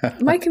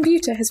 My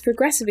computer has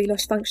progressively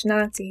lost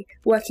functionality,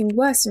 working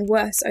worse and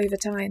worse over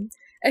time.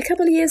 A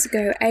couple of years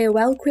ago,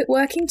 AOL quit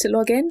working to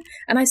log in,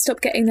 and I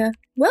stopped getting a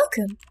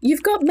 "Welcome,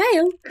 you've got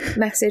mail"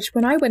 message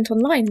when I went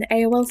online in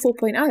AOL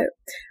 4.0.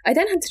 I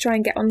then had to try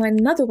and get online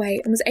another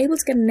way, and was able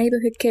to get a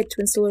neighbourhood kid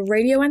to install a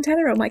radio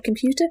antenna on my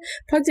computer,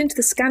 plugged into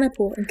the scanner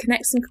port, and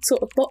connect some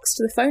sort of box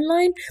to the phone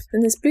line,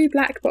 then this blue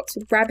black box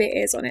with rabbit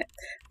ears on it.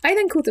 I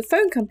then called the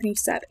phone company to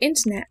set up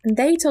internet, and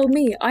they told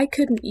me I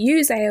couldn't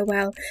use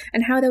AOL,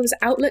 and how there was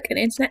Outlook and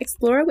Internet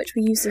Explorer which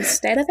we used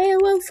instead of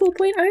AOL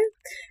 4.0.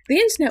 The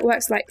internet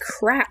works like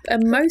crap,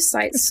 and most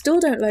sites still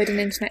don't load in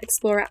Internet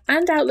Explorer,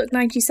 and Outlook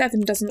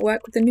 97 doesn't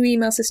work with the new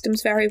email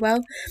systems very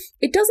well.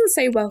 It doesn't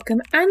say welcome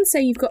and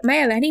say you've got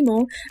mail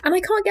anymore, and I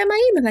can't get my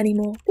email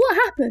anymore. What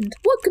happened?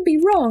 What could be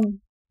wrong?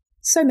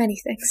 So many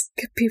things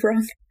could be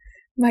wrong.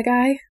 My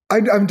guy.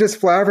 I'm just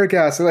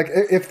flabbergasted. Like,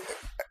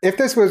 if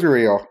this was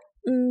real,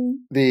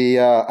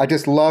 I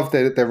just love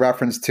the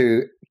reference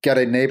to get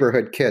a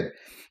neighborhood kid.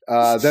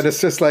 That is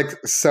just like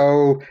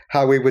so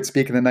how we would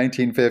speak in the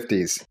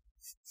 1950s.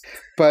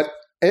 But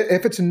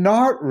if it's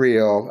not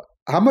real,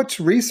 how much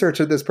research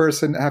did this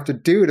person have to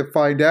do to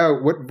find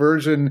out what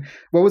was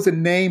the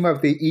name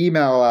of the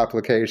email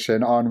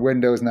application on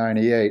Windows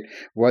 98?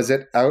 Was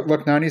it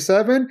Outlook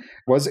 97?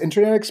 Was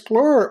Internet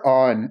Explorer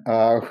on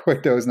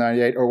Windows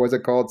 98? Or was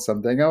it called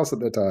something else at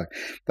the time?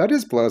 That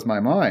just blows my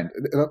mind.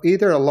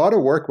 Either a lot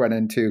of work went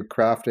into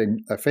crafting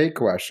a fake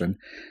question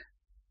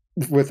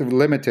with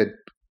limited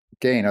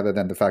gain other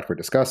than the fact we're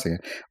discussing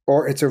it,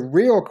 or it's a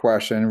real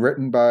question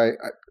written by,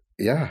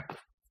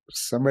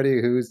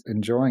 somebody who's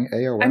enjoying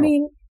AOL. I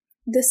mean,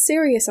 the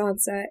serious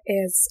answer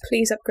is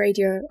please upgrade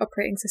your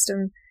operating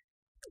system.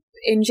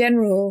 In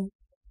general,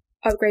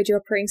 upgrade your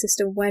operating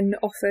system when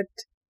offered,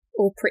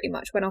 or pretty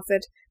much when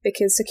offered,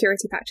 because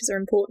security patches are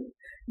important.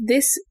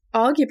 This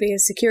arguably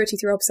is security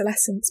through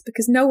obsolescence,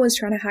 because no one's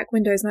trying to hack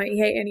Windows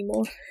 98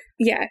 anymore.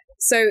 Yeah,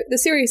 so the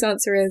serious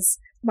answer is,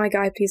 my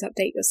guy, please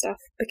update your stuff,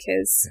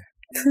 because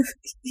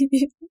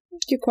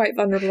you're quite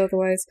vulnerable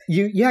otherwise.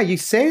 You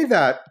say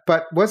that,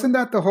 but wasn't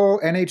that the whole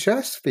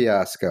NHS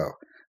fiasco?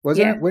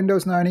 Wasn't it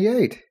Windows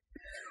 98?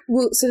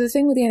 Well, so the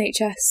thing with the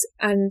NHS,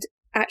 and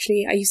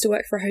actually I used to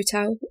work for a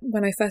hotel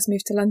when I first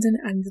moved to London,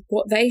 and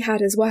what they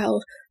had as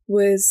well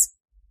was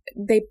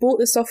they bought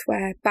the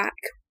software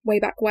way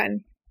back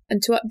when,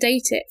 and to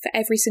update it for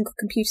every single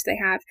computer they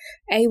have,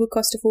 A, would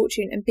cost a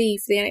fortune, and B,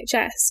 for the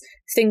NHS,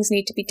 things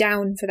need to be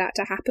down for that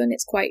to happen.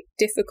 It's quite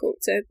difficult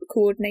to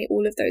coordinate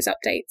all of those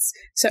updates,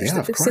 such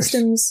that the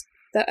systems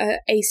that are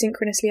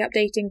asynchronously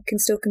updating can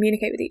still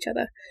communicate with each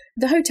other.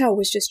 The hotel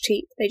was just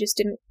cheap. They just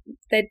didn't.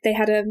 They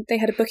had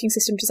a booking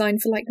system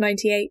designed for like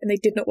 98, and they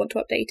did not want to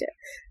update it.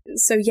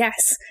 So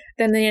yes,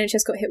 then the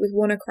NHS got hit with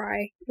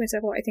WannaCry,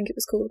 what I think it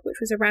was called,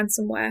 which was a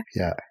ransomware,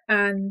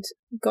 and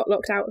got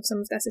locked out of some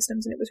of their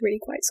systems, and it was really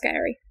quite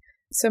scary.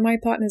 So my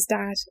partner's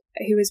dad,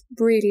 who is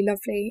really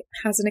lovely,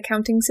 has an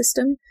accounting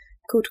system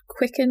called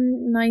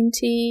Quicken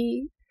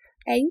 98,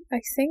 I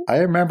think. I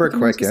remember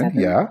Quicken,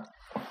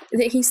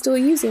 that he still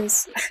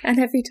uses, and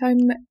every time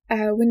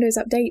Windows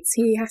updates,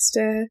 he has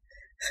to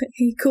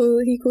he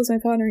calls my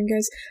partner and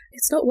goes,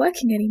 "It's not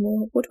working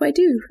anymore. What do I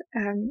do?"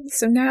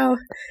 So now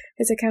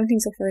his accounting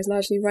software is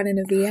largely run in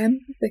a VM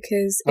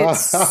because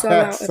it's so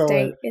out of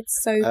date. It's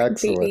so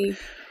completely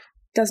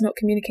does not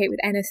communicate with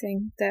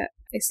anything that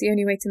it's the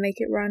only way to make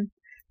it run.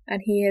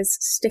 And he is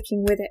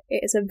sticking with it. It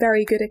is a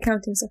very good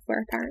accounting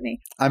software, apparently.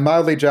 I'm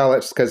mildly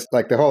jealous because,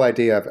 like, the whole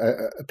idea of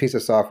a piece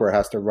of software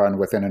has to run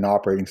within an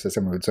operating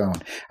system of its own.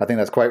 I think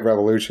that's quite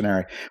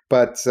revolutionary.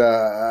 But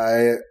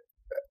I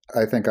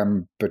think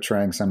I'm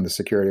betraying some of the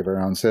security of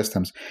our own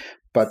systems.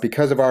 But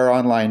because of our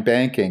online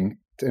banking,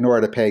 in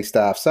order to pay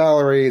staff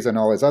salaries and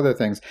all these other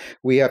things,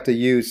 we have to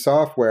use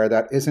software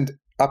that isn't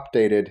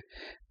updated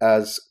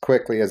as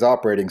quickly as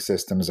operating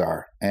systems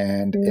are,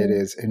 and it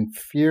is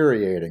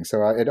infuriating.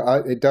 So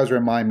it does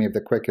remind me of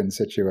the Quicken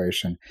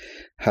situation,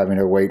 having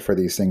to wait for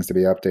these things to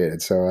be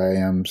updated. So I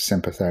am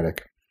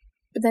sympathetic.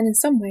 But then in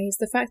some ways,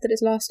 the fact that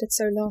it's lasted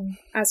so long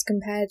as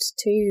compared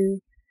to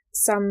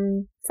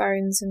some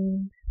phones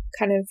and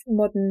kind of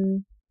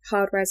modern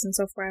hardwares and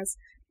softwares,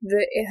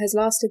 that it has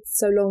lasted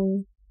so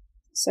long,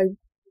 so,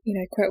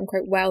 quote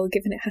unquote, well,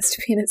 given it has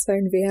to be in its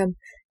own VM,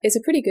 is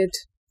a pretty good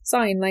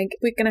sign. Like,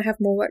 we're going to have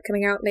more work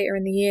coming out later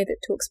in the year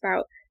that talks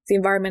about the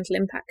environmental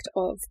impact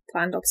of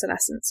planned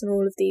obsolescence and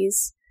all of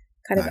these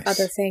kind of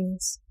other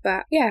things.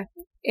 But yeah,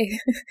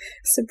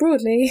 so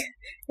broadly,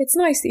 it's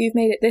nice that you've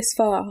made it this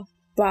far,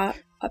 but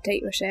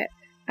update your shit.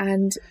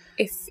 And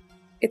if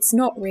it's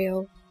not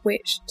real,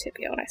 which, to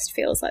be honest,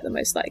 feels like the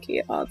most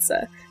likely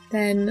answer,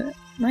 then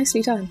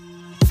nicely done.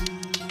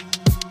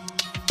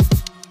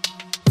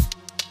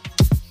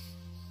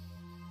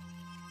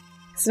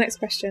 So next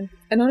question.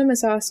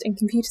 Anonymous asked, in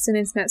Computers and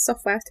Internet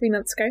Software 3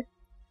 months ago,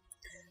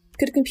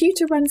 could a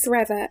computer run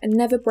forever and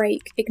never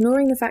break,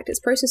 ignoring the fact its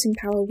processing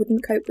power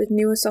wouldn't cope with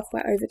newer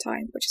software over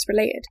time, which is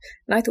related,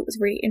 and I thought was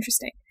really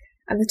interesting.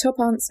 And the top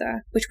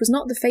answer, which was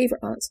not the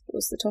favourite answer, but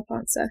was the top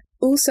answer,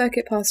 all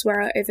circuit paths wear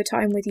out over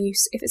time with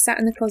use. If it sat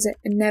in the closet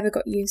and never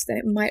got used, then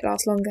it might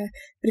last longer,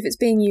 but if it's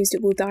being used,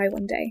 it will die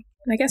one day.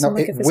 And I guess on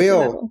like a physical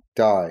level, it will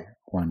die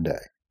one day.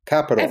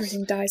 Capitals.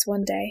 Everything dies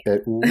one day.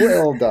 It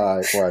will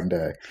die one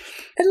day.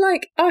 And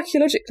like,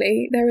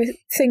 archaeologically, there are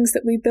things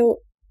that we built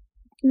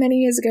many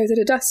years ago that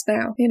are dust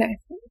now,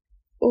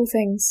 all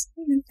things.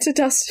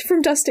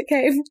 From dust it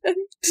came,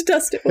 to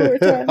dust it will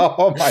return.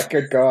 Oh my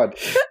good God.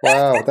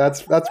 Wow,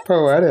 that's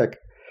poetic.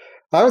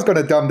 I was going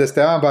to dumb this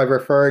down by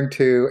referring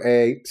to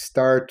a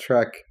Star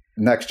Trek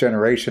Next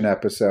Generation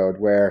episode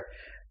where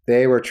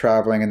they were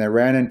traveling and they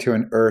ran into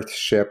an Earth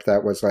ship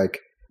that was like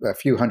a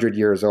few hundred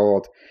years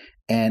old.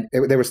 And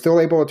they were still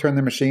able to turn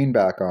the machine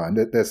back on,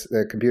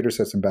 the computer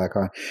system back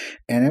on.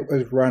 And it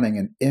was running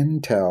an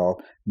Intel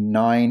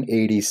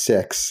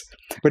 986,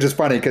 which is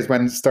funny because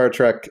when Star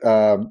Trek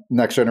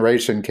Next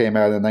Generation came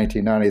out in the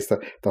 1990s,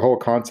 the whole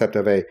concept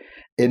of a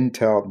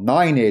Intel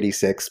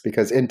 986,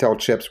 because Intel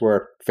chips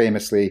were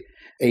famously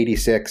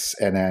 86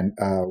 and then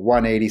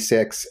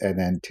 186 and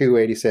then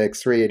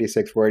 286,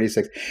 386,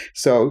 486.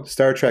 So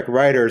Star Trek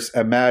writers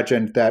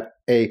imagined that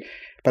a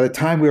By the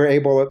time we were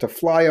able to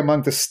fly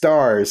among the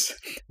stars,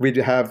 we'd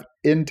have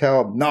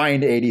Intel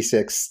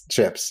 986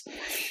 chips.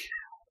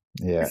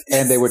 Yeah,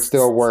 and they would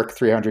still work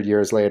 300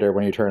 years later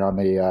when you turn on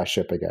the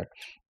ship again.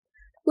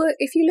 Well,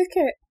 if you look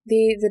at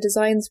the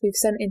designs we've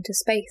sent into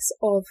space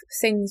of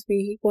things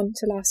we want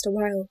to last a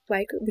while,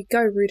 like we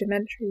go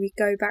rudimentary, we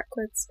go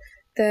backwards.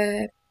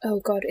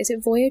 Is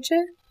it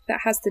Voyager that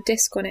has the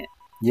disc on it?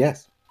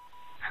 Yes.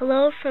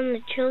 Hello from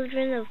the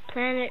children of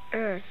planet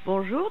Earth.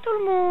 Bonjour tout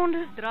le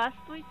monde.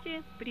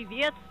 Здравствуйте.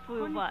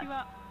 Приветствую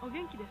вас.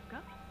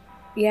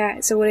 Yeah,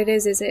 so what it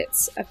is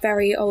it's a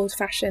very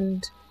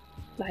old-fashioned,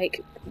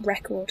 like,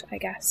 record, I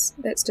guess,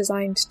 that's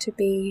designed to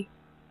be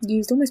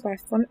used almost by a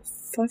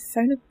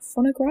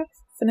phonograph?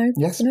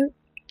 Yes.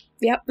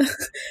 Yep.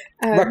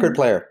 Record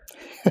player.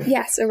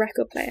 Yes, a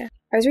record player.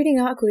 I was reading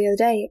an article the other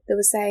day that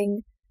was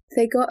saying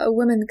they got a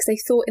woman because they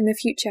thought in the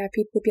future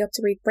people would be able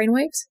to read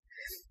brainwaves.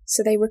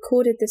 So they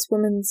recorded this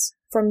woman's,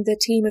 from the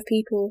team of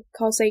people,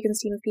 Carl Sagan's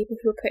team of people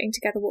who were putting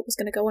together what was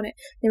going to go on it.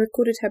 They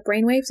recorded her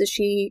brainwaves as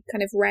she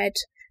kind of read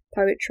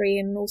poetry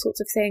and all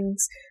sorts of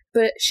things.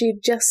 But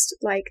she'd just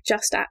at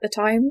the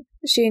time,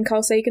 she and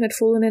Carl Sagan had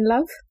fallen in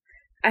love.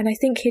 And I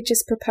think he'd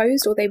just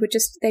proposed, or they'd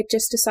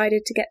just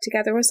decided to get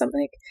together or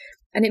something.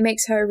 And it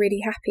makes her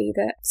really happy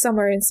that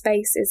somewhere in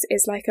space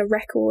is like a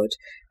record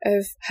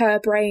of her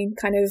brain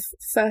kind of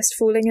first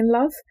falling in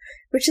love,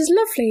 which is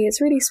lovely. It's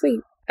really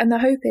sweet. And the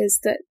hope is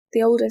that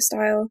the older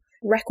style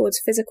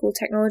records, physical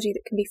technology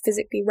that can be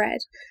physically read,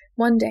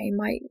 one day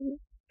might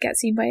get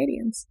seen by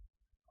aliens.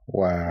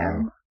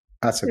 Wow.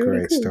 That's a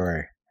really great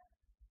story.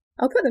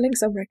 I'll put the link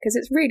somewhere because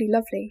it's really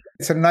lovely.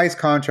 It's a nice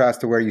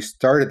contrast to where you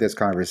started this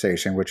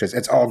conversation, which is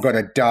it's all going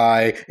to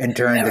die and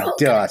turn to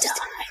dust.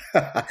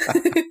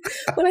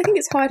 Well, I think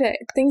it's harder.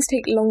 Things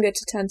take longer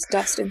to turn to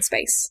dust in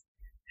space,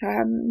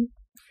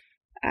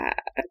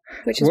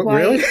 which is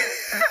why... Really?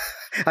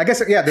 I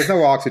guess, yeah, there's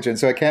no oxygen,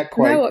 so it can't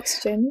quite... No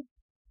oxygen.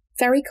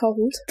 Very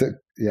cold.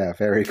 Yeah,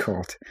 very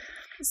cold.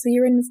 So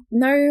you're in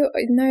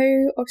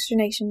no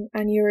oxygenation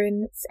and you're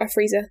in a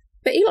freezer.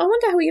 But I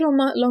wonder how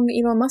long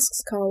Elon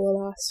Musk's car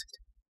will last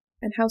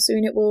and how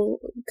soon it will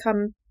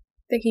come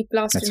that he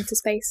blasted into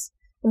space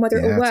and whether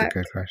it will work. That's a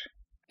good question.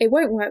 It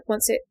won't work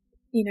once it,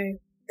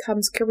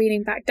 comes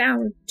careening back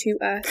down to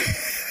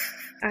Earth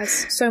as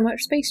so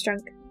much space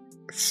junk.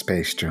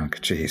 Space junk,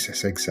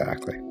 Jesus,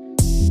 exactly.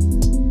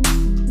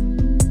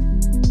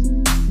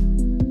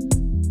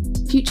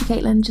 Future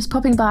Caitlin, just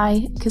popping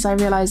by because I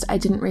realised I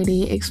didn't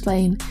really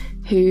explain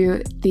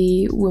who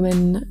the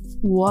woman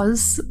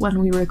was when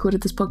we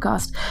recorded this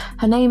podcast.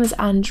 Her name is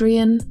Ann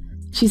Druyan.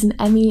 She's an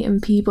Emmy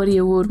and Peabody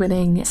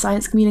Award-winning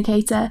science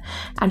communicator,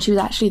 and she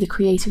was actually the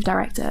creative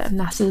director of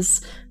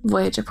NASA's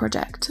Voyager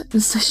project.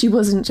 So she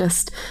wasn't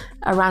just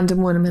a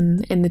random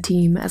woman in the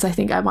team, as I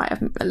think I might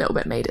have a little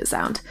bit made it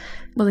sound.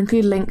 We'll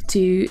include a link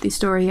to the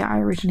story I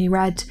originally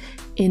read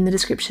in the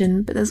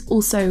description, but there's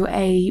also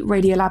a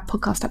Radiolab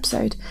podcast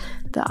episode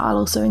that I'll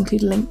also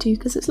include a link to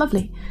because it's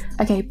lovely.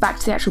 Okay, back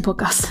to the actual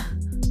podcast.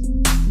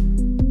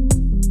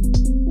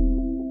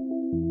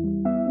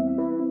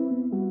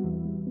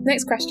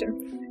 Next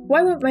question.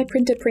 Why won't my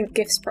printer print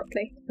GIFs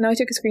properly? Now I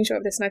took a screenshot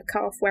of this and I've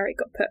cut off where it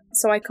got put,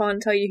 so I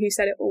can't tell you who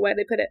said it or where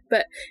they put it.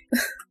 But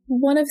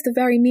one of the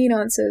very mean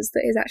answers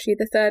that is actually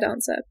the third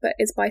answer, but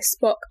is by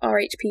Spock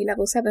RHP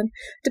level 7,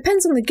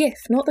 depends on the GIF,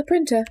 not the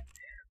printer.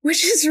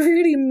 Which is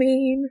really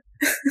mean.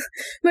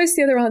 Most of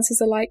the other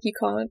answers are like, you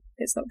can't,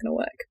 it's not going to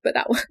work. But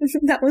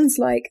that one's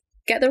like,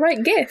 get the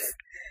right GIF.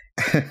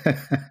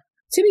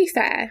 To be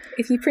fair,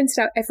 if you printed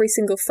out every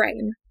single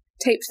frame,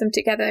 taped them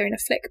together in a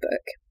flick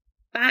book,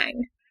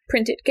 bang,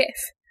 printed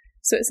GIF.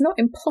 So it's not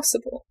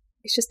impossible.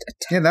 It's just a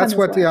ton Yeah, that's of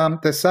what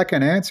work. the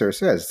second answer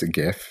says. The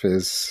GIF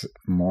is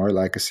more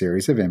like a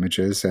series of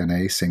images than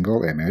a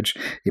single image.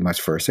 You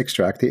must first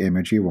extract the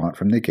image you want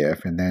from the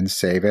GIF and then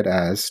save it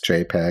as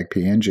JPEG,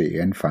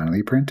 PNG, and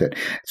finally print it.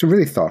 It's a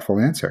really thoughtful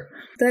answer.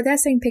 They're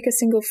saying pick a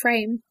single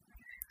frame.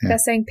 Yeah. They're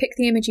saying pick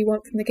the image you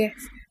want from the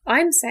GIF.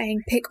 I'm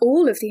saying pick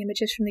all of the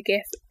images from the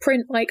GIF,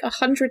 print like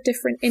 100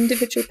 different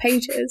individual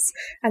pages,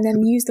 and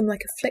then use them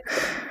like a flick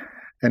book.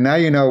 And now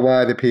you know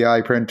why the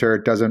PI printer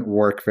doesn't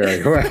work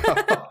very well.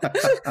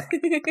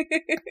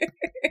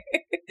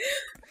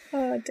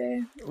 Oh,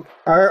 dear.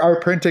 Our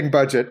printing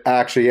budget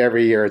actually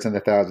every year is in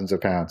the thousands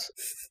of pounds.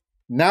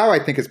 Now I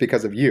think it's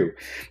because of you,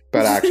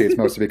 but actually it's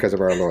mostly because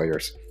of our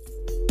lawyers.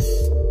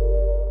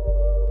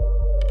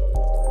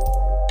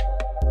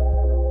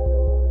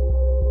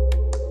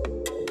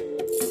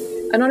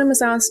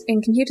 Anonymous asked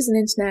in Computers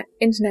and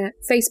Internet,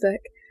 Facebook,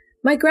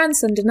 my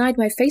grandson denied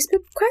my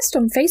Facebook request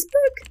on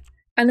Facebook?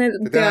 And then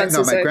my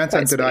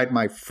grandson denied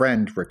my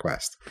friend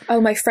request. Oh,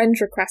 my friend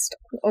request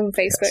on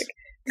Facebook.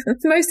 Yes.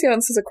 Most of the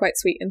answers are quite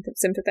sweet and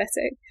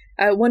sympathetic.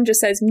 One just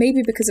says,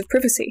 maybe because of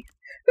privacy,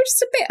 which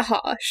is a bit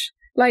harsh.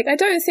 Like, I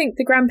don't think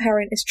the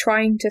grandparent is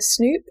trying to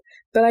snoop,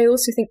 but I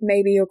also think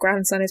maybe your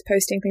grandson is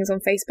posting things on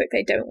Facebook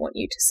they don't want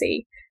you to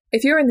see.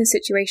 If you're in this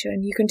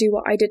situation, you can do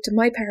what I did to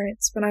my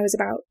parents when I was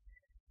about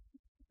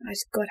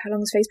God, how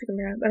long has Facebook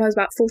been around? When I was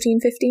about 14,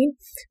 15,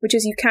 which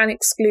is you can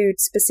exclude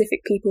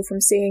specific people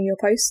from seeing your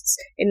posts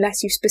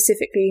unless you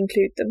specifically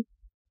include them.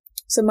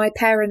 So my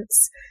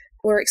parents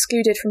were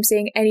excluded from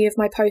seeing any of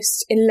my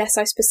posts unless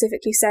I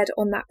specifically said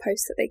on that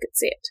post that they could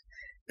see it.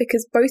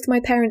 Because both my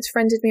parents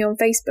friended me on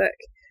Facebook,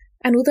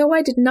 and although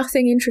I did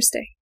nothing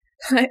interesting,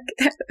 like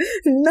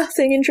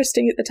nothing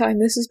interesting at the time,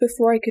 this was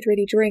before I could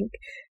really drink,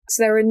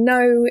 so there were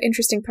no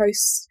interesting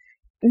posts,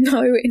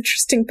 no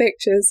interesting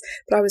pictures,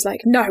 but I was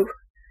like, no,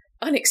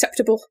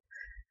 unacceptable.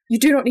 You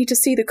do not need to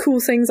see the cool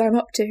things I'm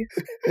up to.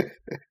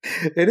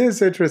 It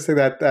is interesting,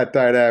 that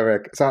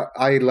dynamic. So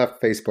I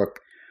left Facebook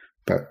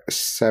about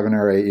 7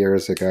 or 8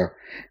 years ago,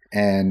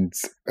 and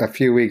a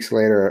few weeks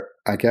later,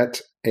 I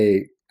get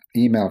a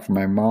email from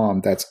my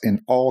mom that's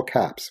in all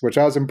caps, which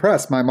I was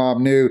impressed. My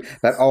mom knew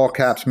that all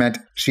caps meant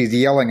she's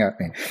yelling at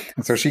me.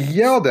 And so she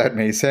yelled at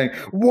me saying,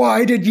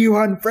 "Why did you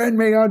unfriend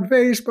me on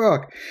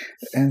Facebook?"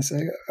 And so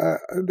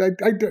the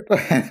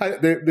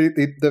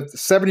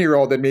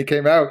 7-year-old in me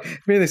came out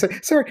immediately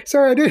saying,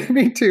 sorry, I didn't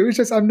mean to. It's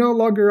just I'm no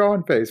longer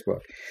on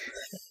Facebook.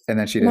 And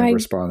then she didn't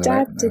respond. My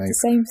dad did the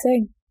same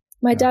thing.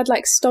 My dad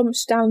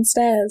stomped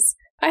downstairs.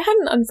 I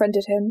hadn't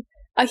unfriended him.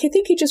 I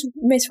think he just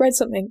misread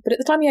something, but at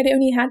the time he had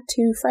only had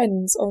 2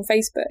 friends on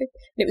Facebook,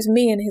 and it was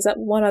me and his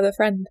one other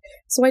friend.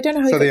 So I don't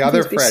know how. So the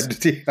other friend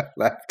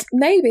left.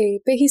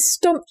 Maybe, but he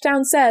stomped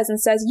downstairs and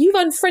says, "You've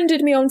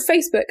unfriended me on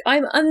Facebook.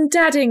 I'm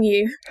undadding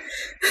you.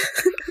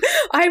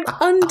 I'm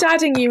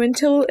undadding you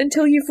until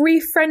you've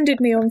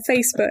refriended me on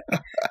Facebook."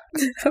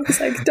 I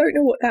was like, don't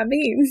know what that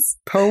means.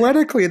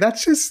 Poetically,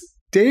 that's just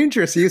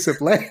dangerous use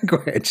of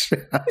language.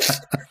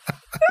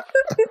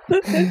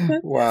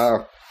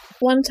 Wow.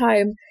 One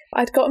time,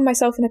 I'd gotten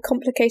myself in a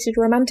complicated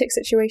romantic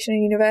situation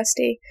in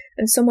university,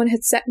 and someone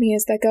had set me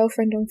as their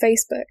girlfriend on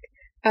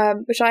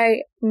Facebook, which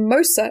I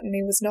most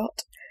certainly was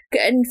not.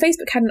 And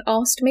Facebook hadn't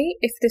asked me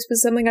if this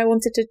was something I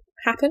wanted to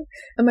happen,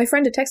 and my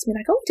friend had texted me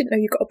 "Oh, I didn't know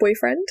you got a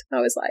boyfriend."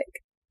 I was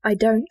like, "I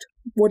don't.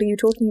 What are you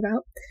talking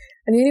about?"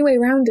 And the only way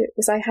around it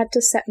was I had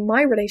to set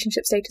my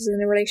relationship status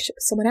in a relationship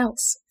with someone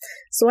else.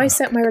 So I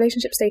set my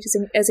relationship status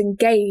as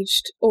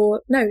engaged,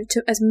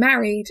 as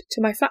married to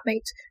my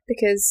flatmate,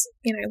 because,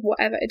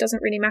 whatever, it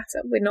doesn't really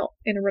matter. We're not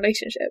in a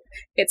relationship.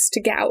 It's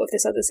to get out of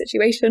this other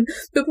situation.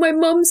 But my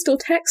mum still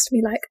texted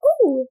me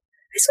 "Oh,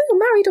 I saw you're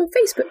married on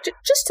Facebook,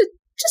 just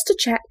to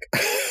check.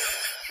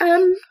 Did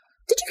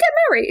you get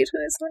married?"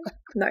 And it's like,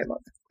 "No, Mum.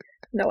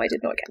 No, I did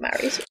not get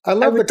married." I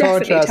love the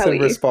contrast in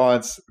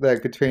response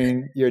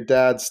between your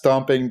dad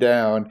stomping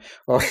down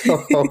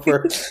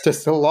over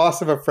just the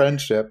loss of a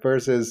friendship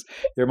versus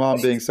your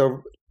mom being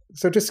so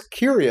just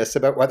curious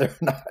about whether or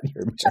not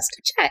you're married. Just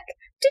to check.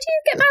 Did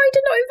you get married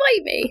and not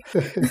invite me?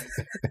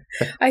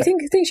 I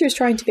think she was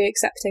trying to be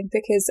accepting,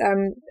 because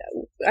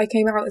I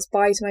came out as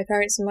bi to my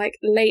parents in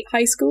late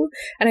high school,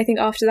 and I think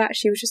after that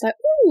she was just like,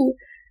 "Ooh."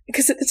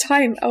 Because at the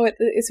time,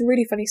 it's a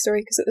really funny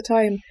story, because at the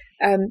time,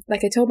 I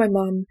told my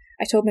mum,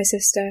 I told my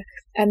sister,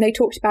 and they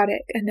talked about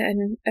it,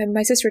 and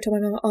my sister told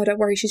my mum, "Oh, don't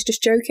worry, she's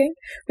just joking,"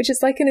 which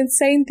is an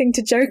insane thing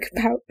to joke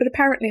about, but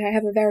apparently I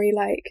have a very,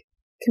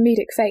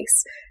 comedic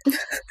face.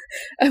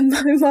 And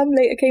my mum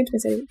later came to me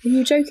and said, "Are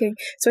you joking?"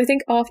 So I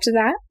think after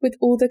that, with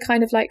all the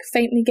kind of,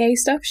 faintly gay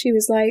stuff, she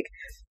was like,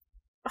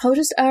 "I'll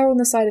just err on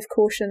the side of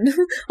caution.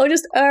 I'll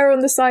just err on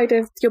the side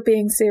of you're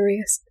being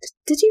serious.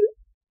 Did you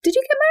get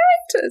married?"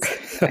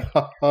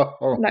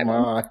 Oh, no,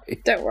 Mom,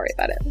 don't worry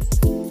about it.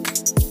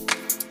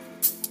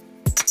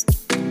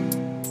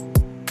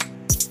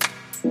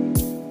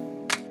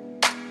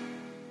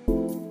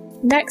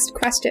 Next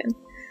question.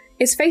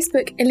 Is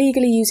Facebook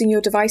illegally using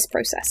your device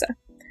processor?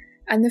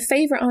 And the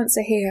favourite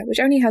answer here, which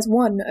only has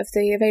 1 of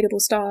the available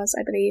stars,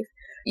 I believe,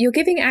 you're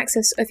giving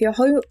access of your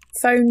whole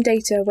phone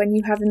data when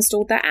you have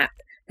installed their app.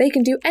 They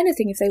can do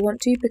anything if they want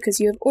to because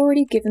you have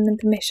already given them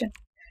permission.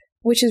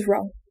 Which is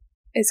wrong.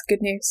 Is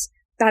good news.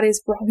 That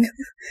is wrong.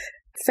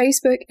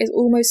 Facebook is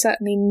almost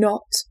certainly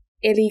not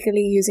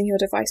illegally using your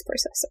device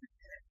processor.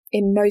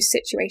 In most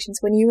situations,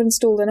 when you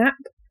install an app,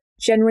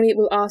 generally it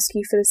will ask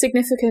you for the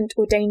significant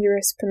or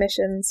dangerous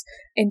permissions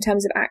in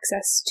terms of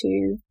access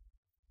to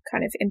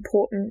kind of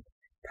important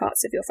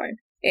parts of your phone.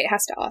 It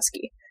has to ask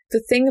you.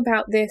 The thing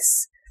about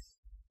this,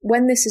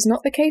 when this is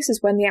not the case, is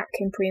when the app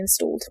came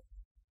pre-installed.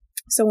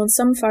 So on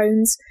some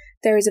phones,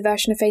 there is a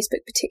version of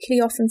Facebook,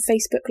 particularly often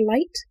Facebook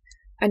Lite,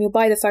 and you'll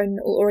buy the phone,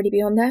 it will already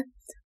be on there.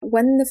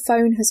 When the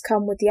phone has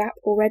come with the app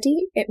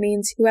already, it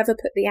means whoever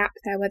put the app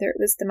there, whether it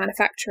was the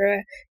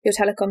manufacturer, your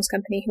telecoms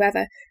company,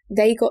 whoever,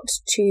 they got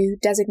to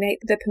designate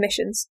the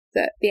permissions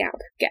that the app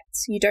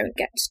gets. You don't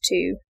get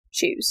to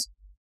choose.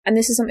 And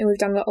this is something we've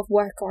done a lot of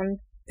work on,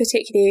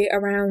 particularly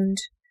around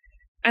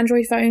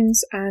Android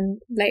phones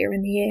and later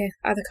in the year,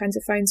 other kinds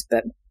of phones.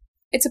 But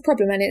it's a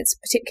problem, and it's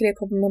particularly a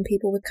problem on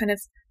people with kind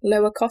of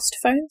lower cost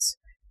phones.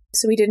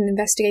 So we did an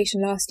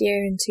investigation last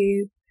year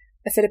into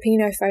a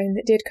Filipino phone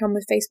that did come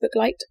with Facebook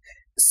Lite.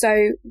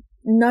 So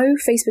no,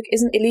 Facebook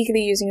isn't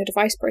illegally using your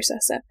device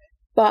processor,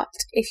 but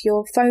if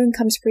your phone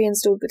comes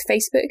pre-installed with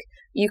Facebook,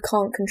 you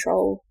can't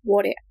control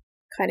what it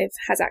kind of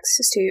has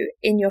access to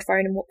in your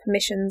phone and what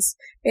permissions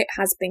it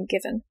has been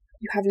given.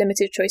 You have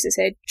limited choices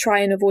here. Try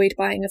and avoid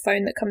buying a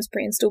phone that comes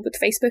pre-installed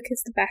with Facebook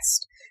is the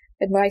best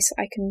advice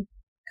I can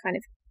kind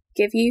of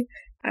give you,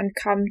 and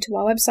come to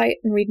our website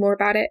and read more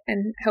about it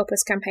and help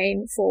us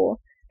campaign for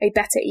a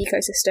better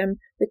ecosystem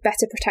with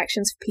better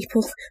protections for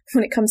people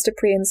when it comes to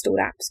pre-installed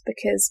apps,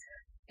 because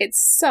it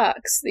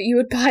sucks that you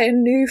would buy a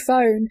new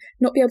phone,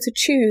 not be able to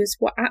choose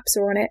what apps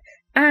are on it,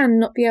 and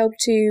not be able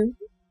to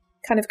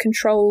kind of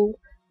control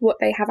what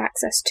they have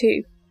access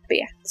to. But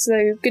yeah,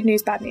 so good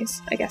news, bad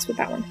news, I guess, with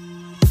that one.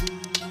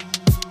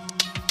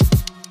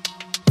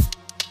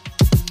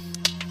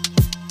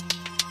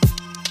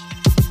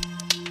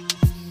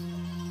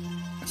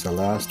 It's the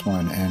last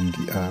one, and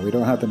we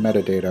don't have the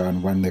metadata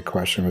on when the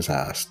question was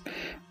asked,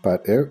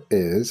 but it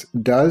is,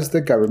 does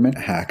the government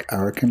hack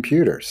our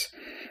computers?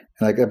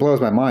 And like, it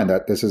blows my mind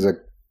that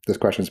this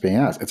question is being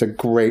asked. It's a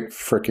great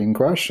freaking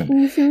question.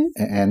 Mm-hmm.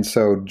 And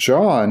so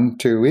John,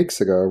 2 weeks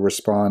ago,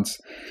 responds,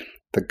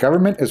 the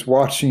government is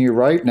watching you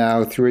right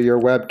now through your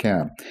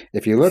webcam.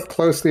 If you look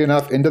closely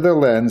enough into the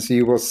lens,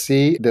 you will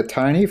see the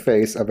tiny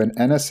face of an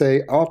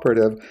NSA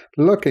operative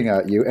looking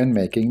at you and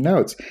making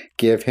notes.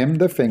 Give him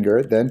the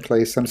finger, then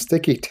place some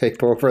sticky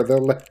tape over the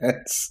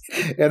lens.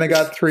 And I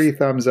got 3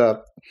 thumbs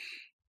up.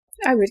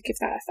 I would give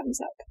that a thumbs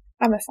up.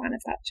 I'm a fan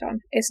of that, John.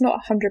 It's not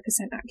 100%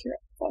 accurate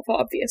for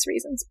obvious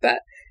reasons, but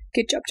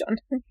good job, John.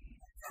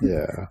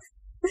 Yeah.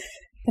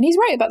 And he's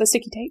right about the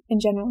sticky tape in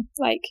general.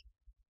 Like,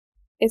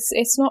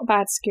 it's not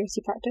bad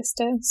security practice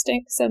to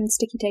stick some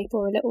sticky tape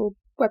or a little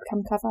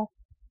webcam cover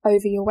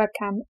over your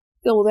webcam,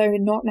 although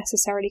not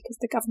necessarily because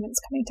the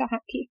government's coming to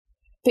hack you.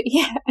 But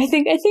yeah, I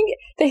think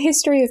the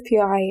history of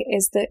PI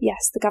is that,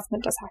 yes, the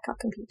government does hack our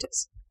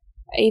computers.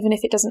 Even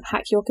if it doesn't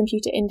hack your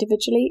computer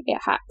individually,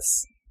 it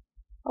hacks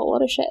a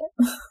lot of shit.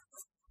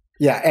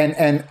 Yeah,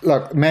 and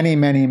look, many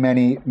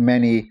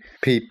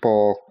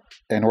people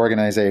and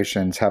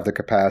organizations have the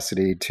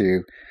capacity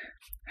to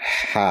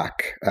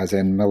hack, as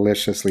in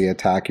maliciously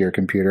attack your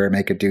computer and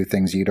make it do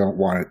things you don't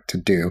want it to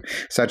do,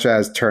 such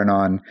as turn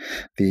on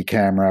the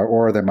camera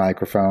or the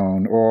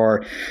microphone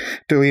or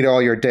delete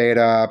all your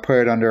data, put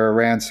it under a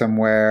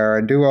ransomware,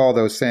 and do all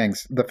those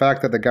things. The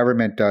fact that the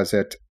government does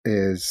it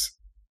is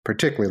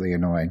particularly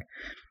annoying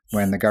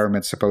when the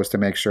government's supposed to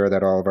make sure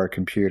that all of our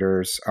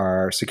computers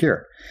are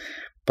secure.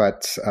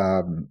 But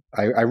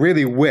I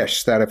really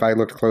wish that if I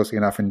looked closely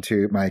enough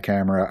into my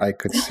camera, I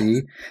could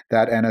see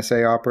that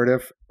NSA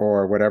operative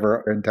or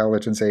whatever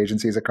intelligence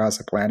agencies across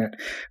the planet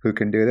who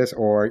can do this,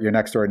 or your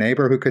next door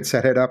neighbor who could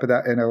set it up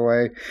in a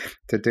way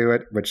to do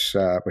it, which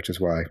is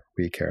why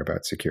we care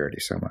about security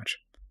so much.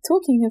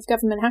 Talking of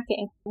government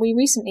hacking, we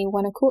recently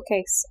won a court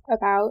case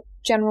about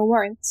general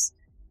warrants,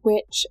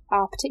 which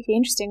are particularly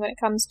interesting when it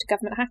comes to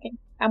government hacking.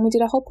 And we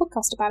did a whole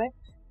podcast about it,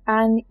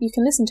 and you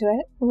can listen to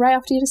it right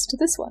after you listen to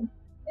this one.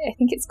 I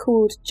think it's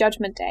called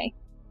Judgment Day,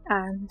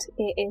 and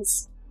it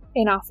is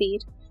in our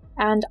feed,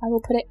 and I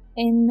will put it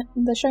in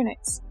the show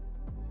notes.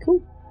 Cool.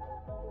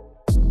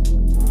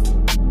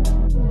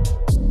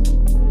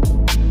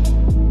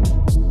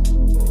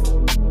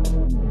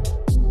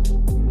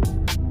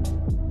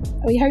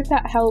 We hope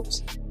that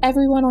helped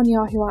everyone on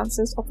Yahoo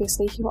Answers,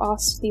 obviously, who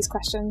asked these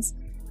questions.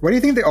 What do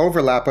you think the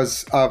overlap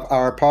is of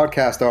our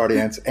podcast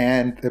audience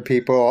and the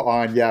people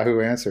on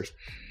Yahoo Answers?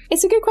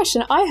 It's a good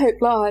question. I hope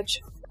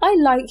large. I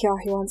like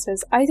Yahoo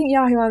Answers. I think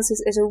Yahoo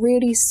Answers is a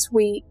really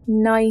sweet,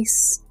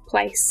 nice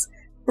place.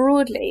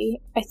 Broadly,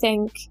 I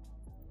think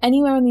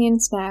anywhere on the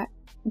internet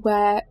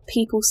where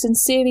people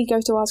sincerely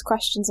go to ask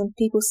questions and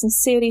people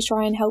sincerely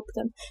try and help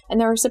them, and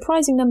there are a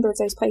surprising number of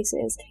those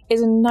places,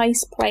 is a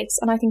nice place,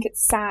 and I think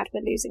it's sad we're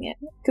losing it.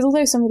 Because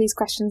although some of these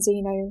questions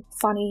are,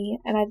 funny,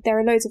 and there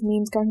are loads of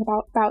memes going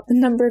about the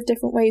number of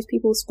different ways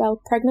people spell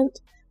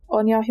pregnant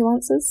on Yahoo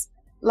Answers,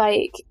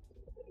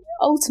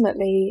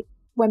 ultimately,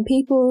 when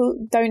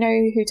people don't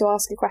know who to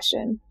ask a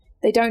question,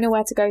 they don't know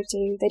where to go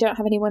to, they don't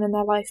have anyone in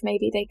their life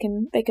maybe they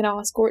can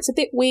ask, or it's a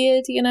bit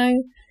weird,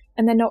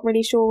 and they're not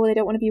really sure, they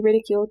don't want to be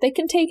ridiculed, they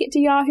can take it to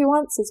Yahoo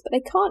Answers, but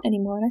they can't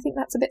anymore, and I think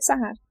that's a bit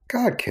sad.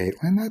 God,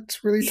 Caitlin,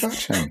 that's really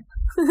touching.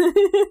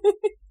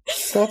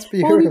 That's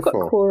beautiful. Well, you've got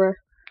Quora,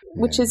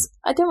 which is,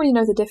 I don't really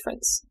know the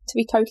difference, to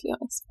be totally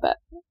honest, but,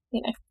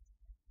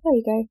 there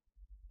you go.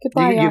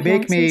 Goodbye, you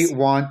make Answers. me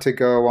want to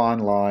go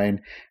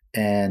online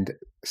and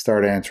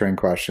start answering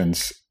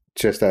questions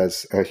just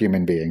as a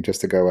human being, just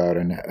to go out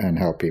and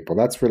help people.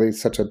 That's really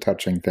such a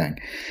touching thing.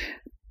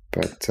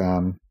 But,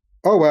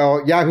 oh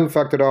well, Yahoo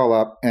fucked it all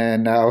up.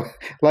 And now,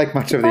 like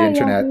much of the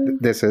internet, Yahoo.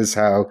 This is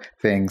how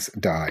things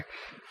die.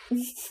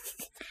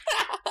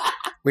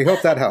 We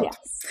hope that helped.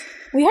 Yes.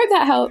 We hope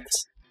that helped.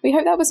 We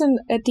hope that was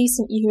a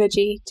decent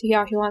eulogy to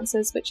Yahoo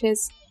Answers, which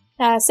is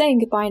saying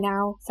goodbye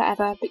now,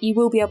 forever, but you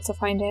will be able to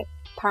find it,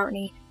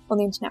 apparently, on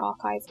the Internet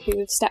Archive, who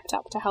have stepped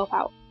up to help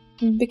out.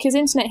 Because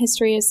internet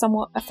history is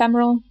somewhat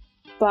ephemeral,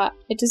 but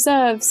it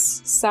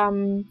deserves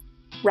some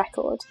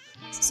record.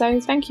 So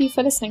thank you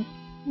for listening.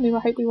 We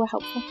hope we were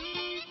helpful.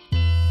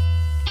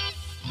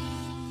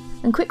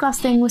 And quick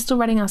last thing, we're still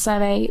running our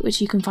survey,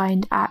 which you can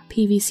find at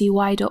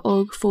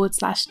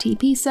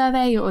pvcy.org/TP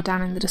survey or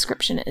down in the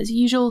description as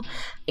usual.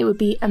 It would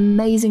be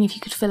amazing if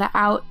you could fill it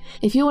out.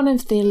 If you're one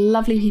of the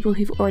lovely people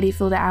who've already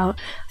filled it out,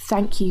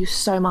 thank you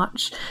so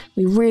much.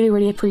 We really,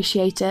 really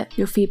appreciate it.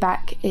 Your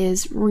feedback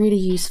is really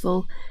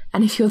useful.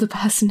 And if you're the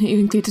person who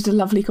included a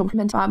lovely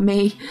compliment about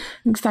me,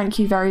 thank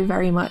you very,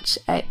 very much.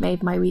 It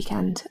made my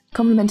weekend.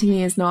 Complimenting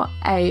me is not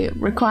a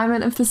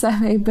requirement of the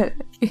survey, but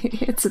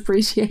it's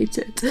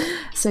appreciated.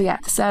 So yeah,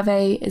 the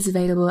survey is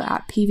available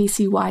at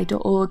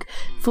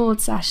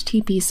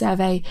pvcy.org/TP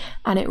survey,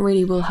 and it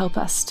really will help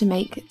us to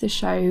make the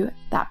show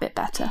that bit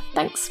better.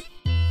 Thanks.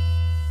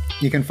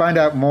 You can find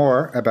out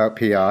more about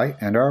PI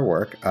and our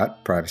work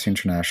at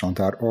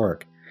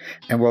privacyinternational.org.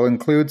 And we'll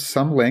include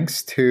some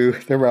links to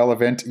the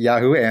relevant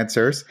Yahoo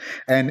answers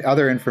and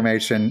other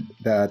information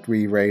that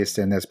we raised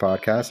in this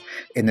podcast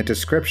in the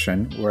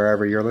description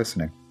wherever you're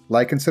listening.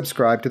 Like and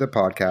subscribe to the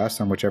podcast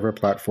on whichever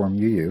platform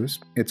you use.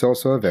 It's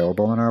also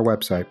available on our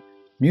website.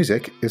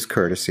 Music is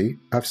courtesy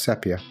of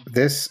Sepia.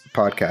 This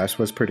podcast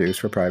was produced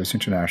for Privacy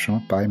International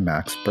by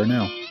Max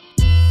Burnell.